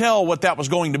foretell what that was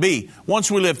going to be.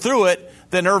 Once we lived through it,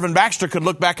 then Irvin Baxter could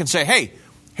look back and say, hey,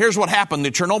 here's what happened.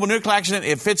 The Chernobyl nuclear accident,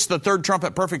 it fits the 3rd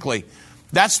trumpet perfectly.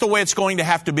 That's the way it's going to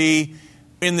have to be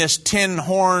in this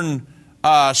 10-horn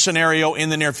scenario in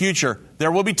the near future.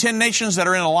 There will be 10 nations that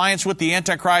are in alliance with the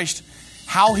Antichrist.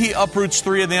 How he uproots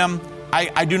 3 of them,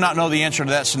 I do not know the answer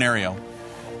to that scenario.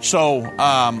 So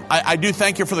I do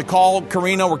thank you for the call,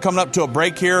 Karina. We're coming up to a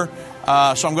break here, so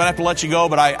I'm going to have to let you go.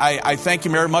 But I thank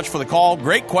you very much for the call.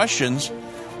 Great questions.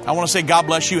 I want to say God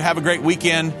bless you. Have a great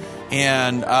weekend.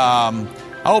 And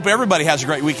I hope everybody has a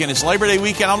great weekend. It's Labor Day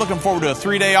weekend. I'm looking forward to a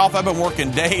 3-day off. I've been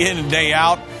working day in and day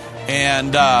out.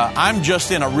 And I'm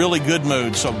just in a really good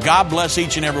mood. So God bless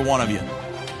each and every one of you.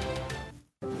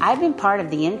 I've been part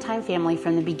of the End Time family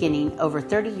from the beginning over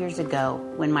 30 years ago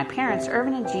when my parents,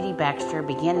 Irvin and Judy Baxter,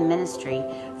 began ministry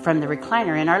from the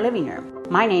recliner in our living room.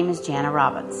 My name is Jana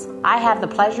Robbins. I have the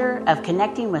pleasure of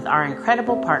connecting with our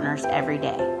incredible partners every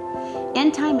day.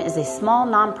 End Time is a small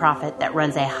nonprofit that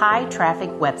runs a high-traffic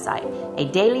website, a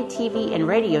daily TV and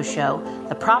radio show,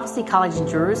 the Prophecy College in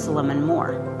Jerusalem, and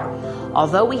more.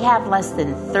 Although we have less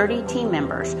than 30 team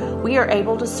members, we are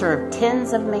able to serve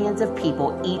tens of millions of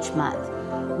people each month.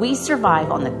 We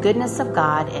survive on the goodness of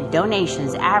God and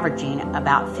donations averaging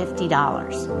about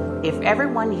 $50. If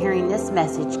everyone hearing this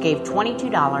message gave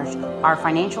 $22, our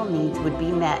financial needs would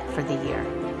be met for the year.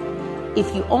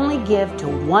 If you only give to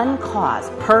one cause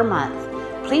per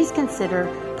month, please consider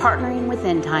partnering with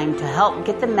End Time to help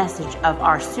get the message of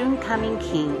our soon-coming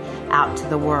King out to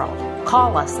the world.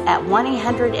 Call us at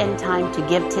 1-800-END-TIME to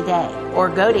give today, or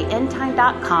go to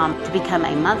endtime.com to become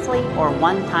a monthly or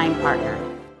one-time partner.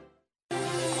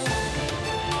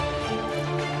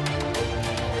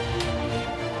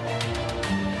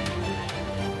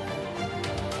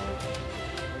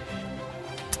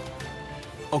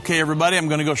 Okay, everybody, I'm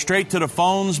going to go straight to the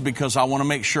phones because I want to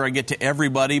make sure I get to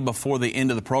everybody before the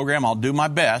end of the program. I'll do my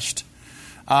best.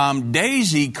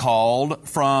 Daisy called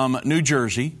from New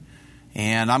Jersey,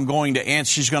 and I'm going to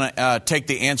answer. She's going to take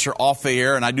the answer off the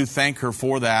air, and I do thank her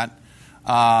for that,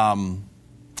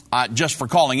 just for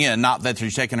calling in, not that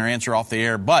she's taking her answer off the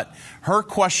air. But her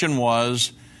question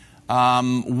was,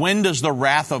 when does the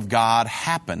wrath of God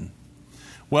happen?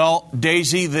 Well,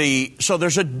 Daisy, so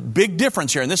there's a big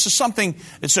difference here. And this is something,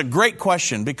 it's a great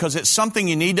question because it's something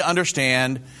you need to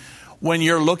understand when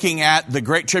you're looking at the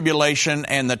Great Tribulation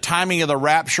and the timing of the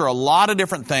rapture. A lot of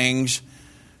different things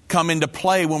come into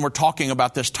play when we're talking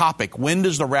about this topic. When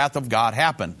does the wrath of God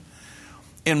happen?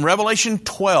 In Revelation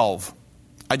 12,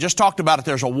 I just talked about it,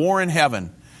 there's a war in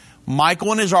heaven.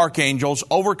 Michael and his archangels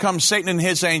overcome Satan and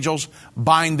his angels,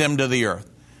 bind them to the earth.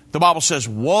 The Bible says,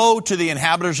 woe to the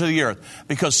inhabitants of the earth,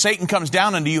 because Satan comes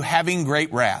down unto you having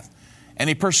great wrath. And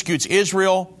he persecutes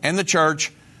Israel and the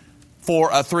church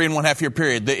for a 3.5 year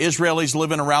period. The Israelis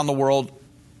living around the world,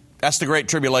 that's the Great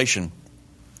Tribulation.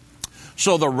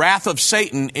 So the wrath of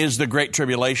Satan is the Great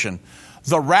Tribulation.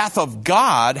 The wrath of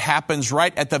God happens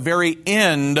right at the very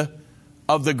end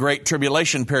of the Great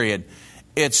Tribulation period.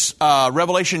 It's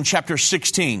Revelation chapter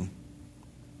 16.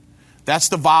 That's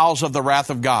the vials of the wrath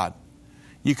of God.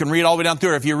 You can read all the way down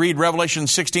through it. If you read Revelation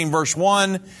 16 verse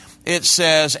 1, it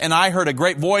says, and I heard a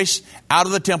great voice out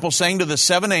of the temple saying to the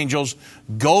 7 angels,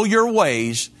 go your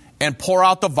ways and pour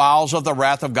out the vials of the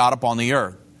wrath of God upon the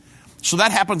earth. So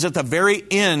that happens at the very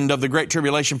end of the Great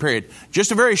Tribulation period.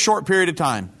 Just a very short period of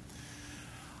time.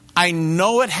 I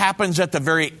know it happens at the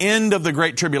very end of the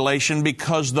Great Tribulation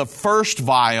because the first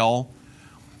vial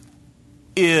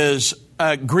is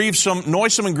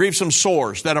noisome and grievous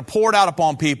sores that are poured out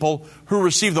upon people who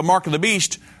receive the mark of the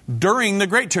beast during the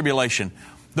Great Tribulation.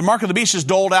 The mark of the beast is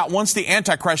doled out once the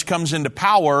Antichrist comes into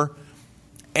power,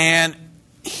 and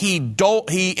he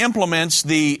implements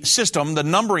the system, the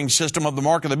numbering system of the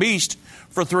mark of the beast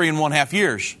for 3.5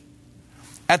 years.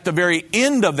 At the very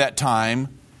end of that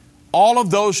time, all of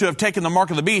those who have taken the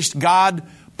mark of the beast, God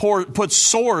puts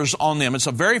sores on them. It's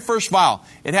the very first vial.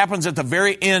 It happens at the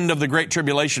very end of the Great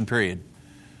Tribulation period.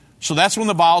 So that's when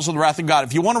the vials of the wrath of God.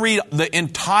 If you want to read the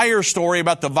entire story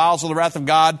about the vials of the wrath of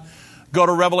God, go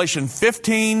to Revelation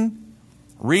 15,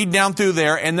 read down through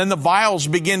there, and then the vials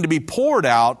begin to be poured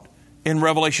out in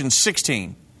Revelation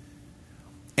 16.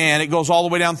 And it goes all the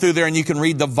way down through there, and you can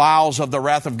read the vials of the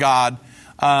wrath of God.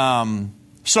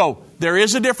 So there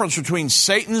is a difference between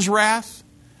Satan's wrath.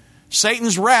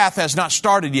 Satan's wrath has not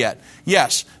started yet.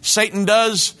 Yes, Satan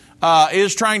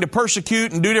is trying to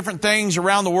persecute and do different things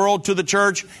around the world to the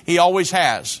church. He always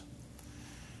has.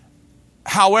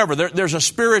 However, there's a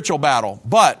spiritual battle,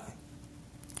 but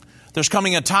there's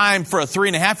coming a time for a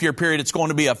 3.5 year period. It's going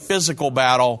to be a physical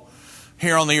battle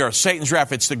here on the earth. Satan's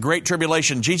wrath, it's the Great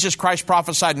Tribulation. Jesus Christ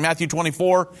prophesied in Matthew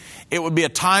 24, it would be a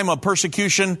time of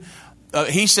persecution.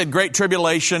 He said Great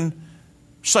Tribulation,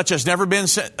 such has never been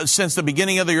since the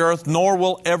beginning of the earth, nor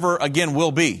will ever again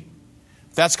will be.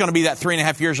 That's going to be that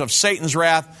 3.5 years of Satan's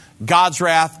wrath, God's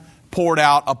wrath poured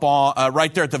out upon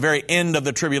right there at the very end of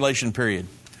the tribulation period.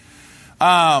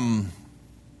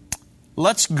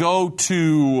 Let's go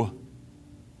to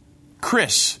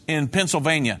Chris in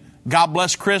Pennsylvania. God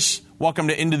bless, Chris. Welcome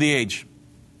to End of the Age.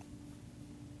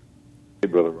 Hey,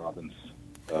 Brother Robbins.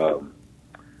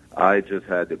 I just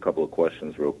had a couple of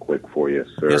questions real quick for you,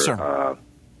 sir. Yes, sir.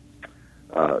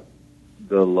 The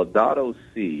Laudato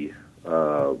Si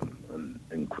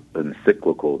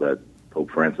encyclical that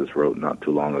Pope Francis wrote not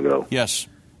too long ago. Yes.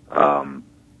 Do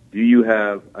you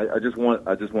have? I just want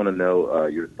to know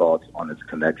your thoughts on its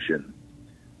connection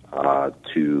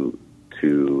to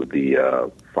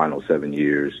the final 7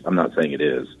 years. I'm not saying it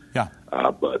is. Yeah.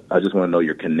 But I just want to know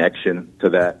your connection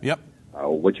to that. Yep.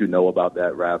 What you know about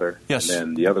that, rather. Yes. And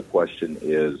then the other question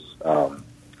is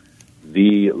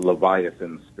the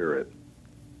Leviathan spirit.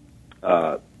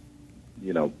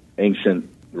 Ancient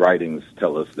writings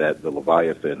tell us that the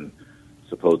Leviathan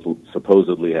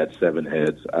supposedly had 7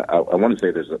 heads. I want to say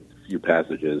there's a few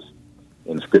passages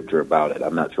in Scripture about it.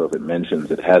 I'm not sure if it mentions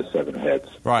it has 7 heads.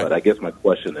 Right. But I guess my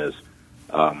question is,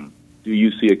 do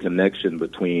you see a connection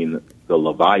between the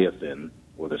Leviathan,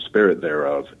 or the spirit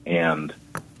thereof, and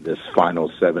this final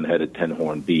 7-headed,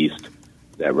 10-horned beast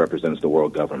that represents the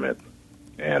world government?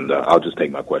 And I'll just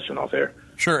take my question off air.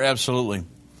 Sure, absolutely.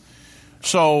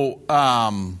 So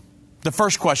the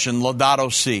first question,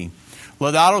 Laudato Si.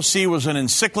 Laudato Si was an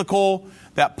encyclical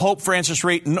that Pope Francis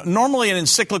wrote. Normally an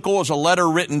encyclical is a letter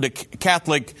written to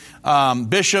Catholic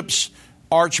bishops,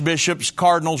 archbishops,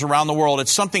 cardinals around the world.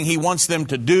 It's something he wants them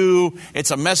to do.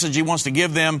 It's a message he wants to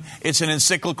give them. It's an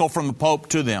encyclical from the Pope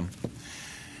to them.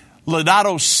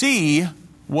 Laudato Si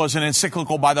was an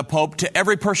encyclical by the Pope to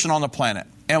every person on the planet.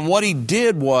 And what he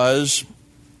did was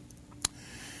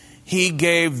he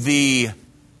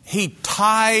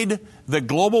tied the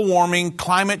global warming,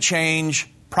 climate change,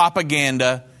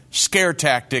 propaganda, scare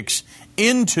tactics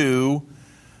into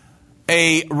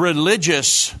a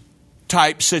religious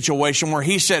type situation where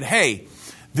he said, hey,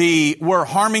 We're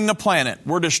harming the planet.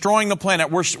 We're destroying the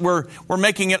planet. We're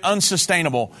making it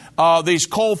unsustainable. These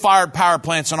coal-fired power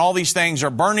plants and all these things are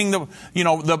burning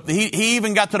he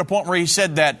even got to the point where he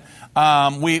said that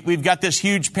we've got this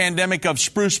huge pandemic of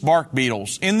spruce bark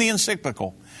beetles in the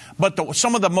encyclical. But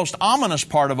some of the most ominous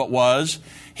part of it was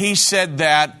he said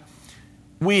that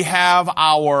we have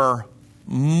our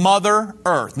Mother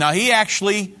Earth. Now, he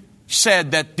actually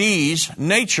said that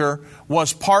nature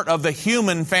was part of the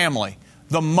human family.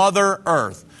 The Mother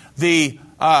Earth, the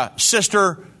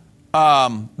sister,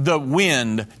 the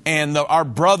wind, and our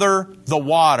brother, the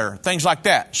water, things like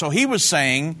that. So he was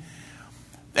saying,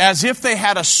 as if they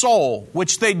had a soul,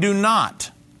 which they do not.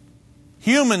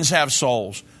 Humans have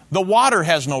souls. The water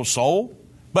has no soul,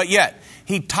 but yet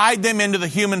he tied them into the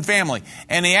human family.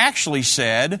 And he actually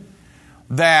said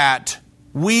that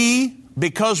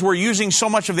because we're using so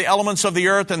much of the elements of the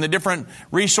earth and the different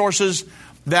resources,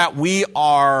 that we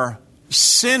are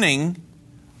sinning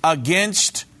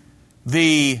against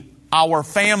our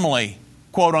family,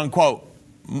 quote unquote,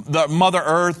 the Mother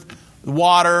Earth,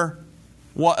 water,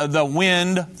 the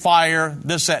wind, fire,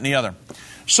 this, that, and the other.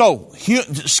 So,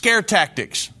 scare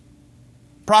tactics,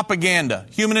 propaganda,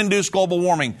 human-induced global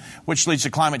warming, which leads to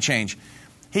climate change.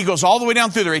 He goes all the way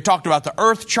down through there. He talked about the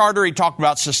Earth Charter. He talked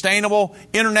about sustainable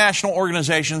international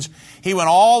organizations. He went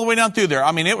all the way down through there.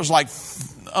 I mean, it was like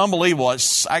unbelievable.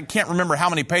 I can't remember how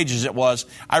many pages it was.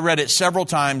 I read it several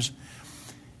times.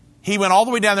 He went all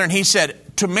the way down there and he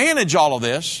said, to manage all of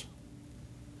this,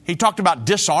 he talked about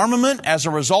disarmament as a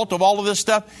result of all of this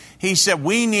stuff. He said,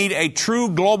 we need a true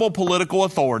global political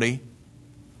authority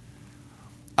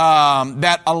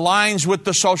that aligns with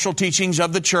the social teachings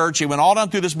of the church. He went all down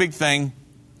through this big thing.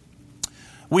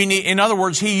 In other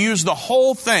words, he used the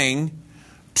whole thing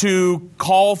to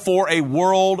call for a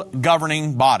world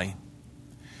governing body.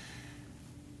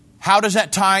 How does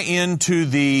that tie into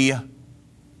the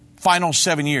final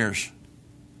 7 years?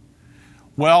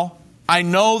 Well, I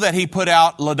know that he put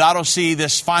out Laudato Si,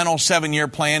 this final 7-year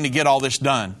plan to get all this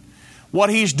done. What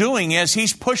he's doing is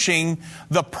he's pushing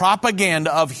the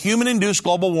propaganda of human-induced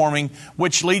global warming,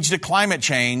 which leads to climate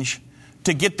change,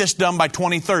 to get this done by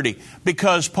 2030.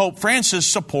 Because Pope Francis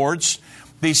supports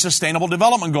the Sustainable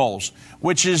Development Goals,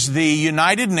 which is the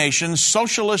United Nations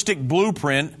socialistic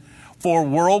blueprint for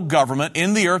world government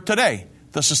in the earth today.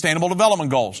 The Sustainable Development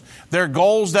Goals. They're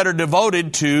goals that are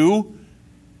devoted to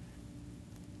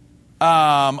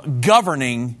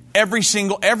governing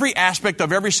every aspect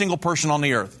of every single person on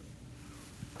the earth.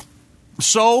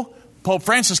 So, Pope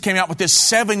Francis came out with this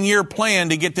 7-year plan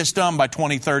to get this done by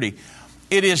 2030.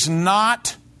 It is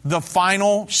not the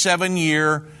final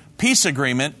 7-year peace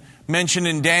agreement mentioned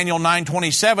in Daniel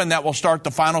 9:27 that will start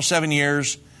the final 7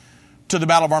 years to the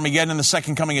Battle of Armageddon and the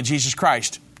second coming of Jesus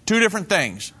Christ. Two different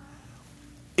things.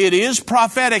 It is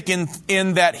prophetic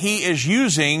in that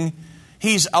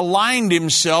he's aligned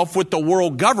himself with the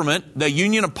world government, the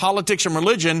union of politics and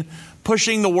religion,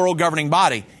 pushing the world governing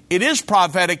body. It is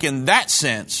prophetic in that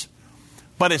sense,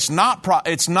 but it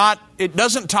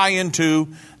doesn't tie into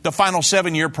the final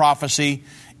 7-year prophecy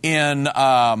in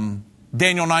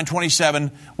Daniel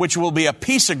 9:27, which will be a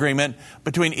peace agreement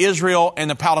between Israel and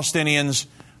the Palestinians.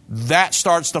 That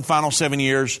starts the final 7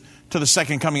 years to the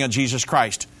second coming of Jesus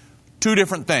Christ. Two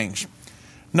different things.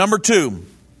 Number 2,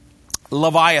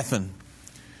 Leviathan.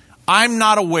 I'm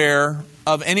not aware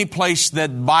of any place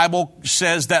that Bible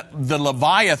says that the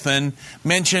Leviathan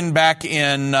mentioned back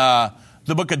in the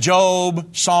book of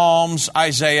Job, Psalms,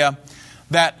 Isaiah,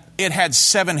 that it had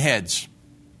 7 heads.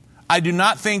 I do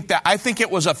not think that. I think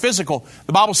it was a physical.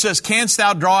 The Bible says, canst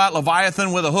thou draw out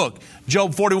Leviathan with a hook?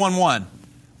 Job 41:1.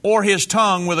 Or his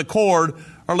tongue with a cord,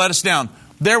 or let us down.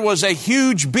 There was a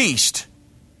huge beast,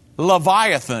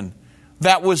 Leviathan,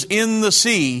 that was in the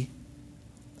sea.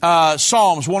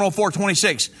 Psalms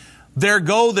 104:26. There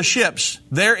go the ships.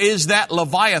 There is that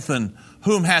Leviathan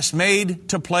whom hast made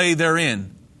to play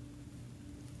therein.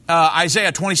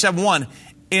 Isaiah 27:1.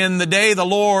 In the day the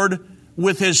Lord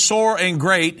with his sore and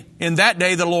great, in that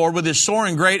day the Lord with his sore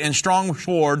and great and strong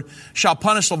sword shall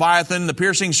punish Leviathan, the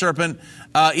piercing serpent,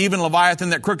 even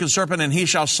Leviathan, that crooked serpent, and he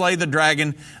shall slay the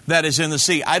dragon that is in the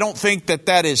sea. I don't think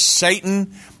that is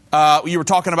Satan. You were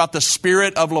talking about the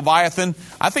spirit of Leviathan.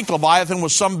 I think Leviathan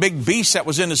was some big beast that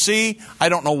was in the sea. I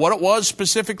don't know what it was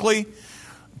specifically.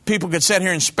 People could sit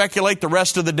here and speculate the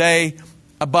rest of the day,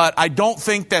 but I don't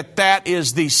think that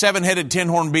is the 7-headed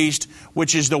 10-horned beast,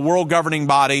 which is the world governing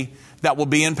body that will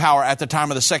be in power at the time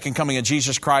of the second coming of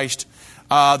Jesus Christ,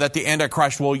 that the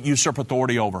Antichrist will usurp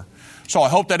authority over. So I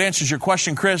hope that answers your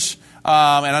question, Chris.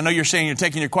 And I know you're saying you're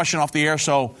taking your question off the air,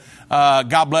 so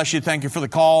God bless you. Thank you for the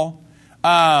call.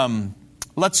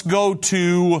 Let's go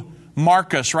to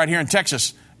Marcus right here in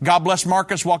Texas. God bless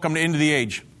Marcus. Welcome to End of the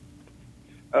Age.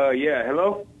 Yeah,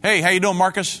 hello? Hey, how you doing,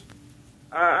 Marcus?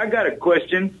 I got a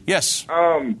question. Yes.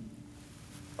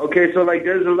 Okay, so, like,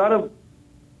 there's a lot of,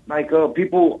 like,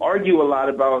 people argue a lot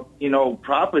about, you know,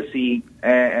 prophecy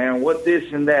and what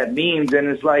this and that means, and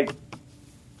it's like,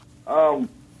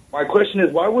 my question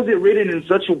is, why was it written in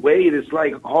such a way that's,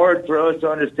 like, hard for us to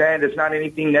understand? It's not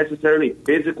anything necessarily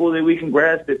physical that we can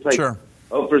grasp. It's, like,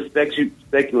 up for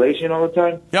speculation all the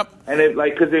time. Yep. And,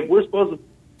 because if we're supposed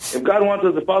to, if God wants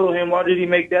us to follow him, why did he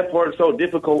make that part so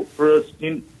difficult for us?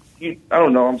 I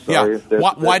don't know. I'm sorry. Yeah.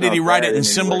 Why did he write it in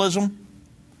symbolism?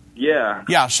 Yeah.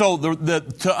 Yeah, so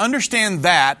to understand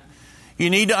that, you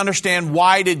need to understand,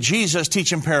 why did Jesus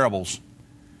teach in parables?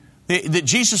 That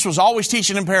Jesus was always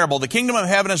teaching in parable. The kingdom of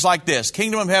heaven is like this.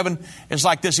 Kingdom of heaven is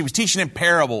like this. He was teaching in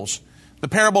parables. The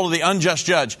parable of the unjust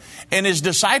judge. And his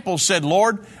disciples said,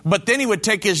 Lord, but then he would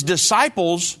take his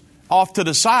disciples off to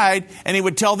the side and he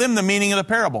would tell them the meaning of the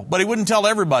parable. But he wouldn't tell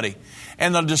everybody.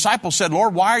 And the disciples said,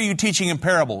 Lord, why are you teaching in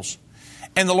parables?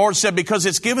 And the Lord said, because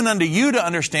it's given unto you to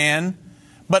understand,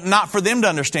 but not for them to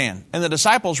understand. And the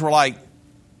disciples were like,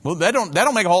 well, that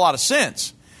don't make a whole lot of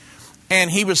sense. And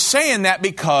he was saying that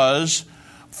because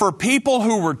for people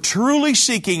who were truly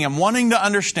seeking and wanting to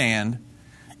understand,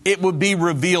 it would be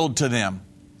revealed to them.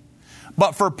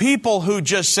 But for people who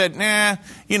just said, I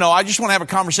just want to have a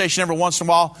conversation every once in a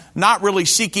while, not really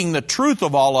seeking the truth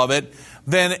of all of it,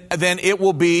 then it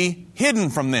will be hidden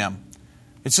from them.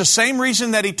 It's the same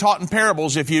reason that he taught in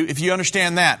parables, if you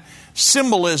understand that.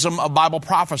 Symbolism of Bible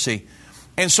prophecy.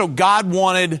 And so God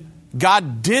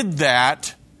did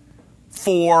that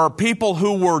for people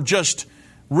who were just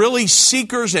really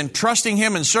seekers and trusting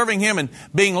him and serving him and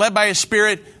being led by his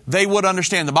Spirit. They would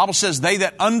understand. The Bible says, they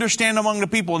that understand among the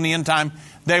people in the end time,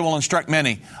 they will instruct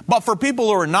many. But for people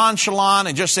who are nonchalant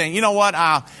and just saying, you know what,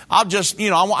 I'll just,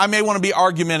 I may want to be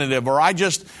argumentative, or I'm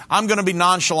going to be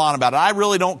nonchalant about it. I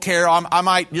really don't care. I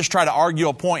might just try to argue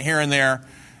a point here and there.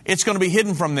 It's going to be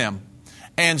hidden from them.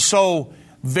 And so,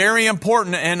 very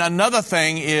important. And another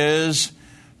thing is,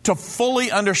 to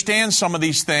fully understand some of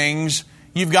these things,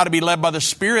 you've got to be led by the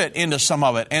Spirit into some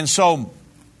of it. And so,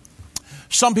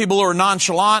 some people who are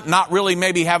nonchalant, not really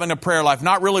maybe having a prayer life,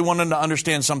 not really wanting to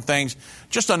understand some things,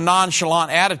 just a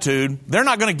nonchalant attitude, they're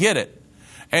not going to get it.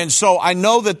 And so I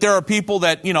know that there are people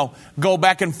that, go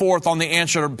back and forth on the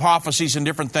answer to prophecies and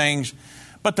different things.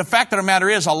 But the fact of the matter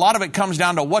is, a lot of it comes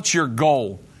down to, what's your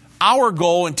goal? Our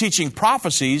goal in teaching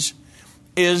prophecies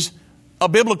is a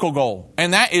biblical goal,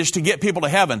 and that is to get people to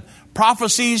heaven.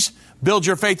 Prophecies build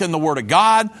your faith in the Word of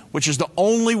God, which is the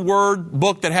only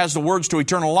book that has the words to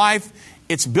eternal life.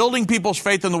 It's building people's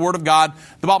faith in the Word of God.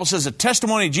 The Bible says the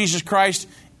testimony of Jesus Christ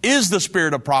is the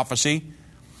spirit of prophecy.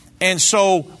 And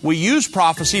so we use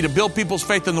prophecy to build people's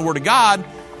faith in the Word of God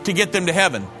to get them to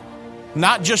heaven.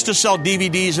 Not just to sell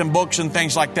DVDs and books and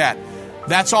things like that.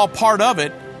 That's all part of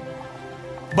it.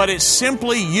 But it's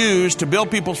simply used to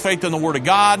build people's faith in the Word of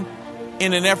God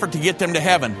in an effort to get them to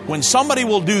heaven. When somebody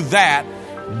will do that,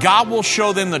 God will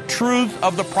show them the truth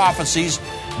of the prophecies,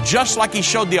 just like He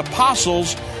showed the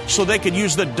apostles, so they could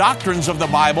use the doctrines of the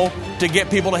Bible to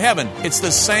get people to heaven. It's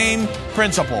the same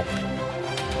principle.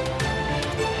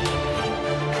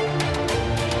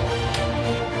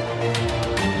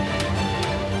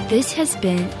 This has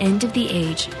been End of the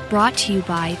Age, brought to you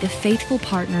by the faithful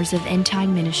partners of End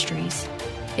Time Ministries.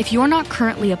 If you're not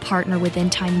currently a partner with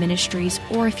End Time Ministries,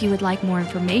 or if you would like more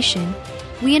information,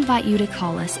 we invite you to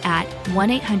call us at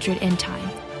 1-800-END-TIME.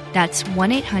 That's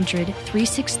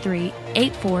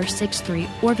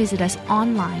 1-800-363-8463, or visit us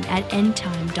online at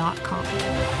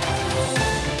endtime.com.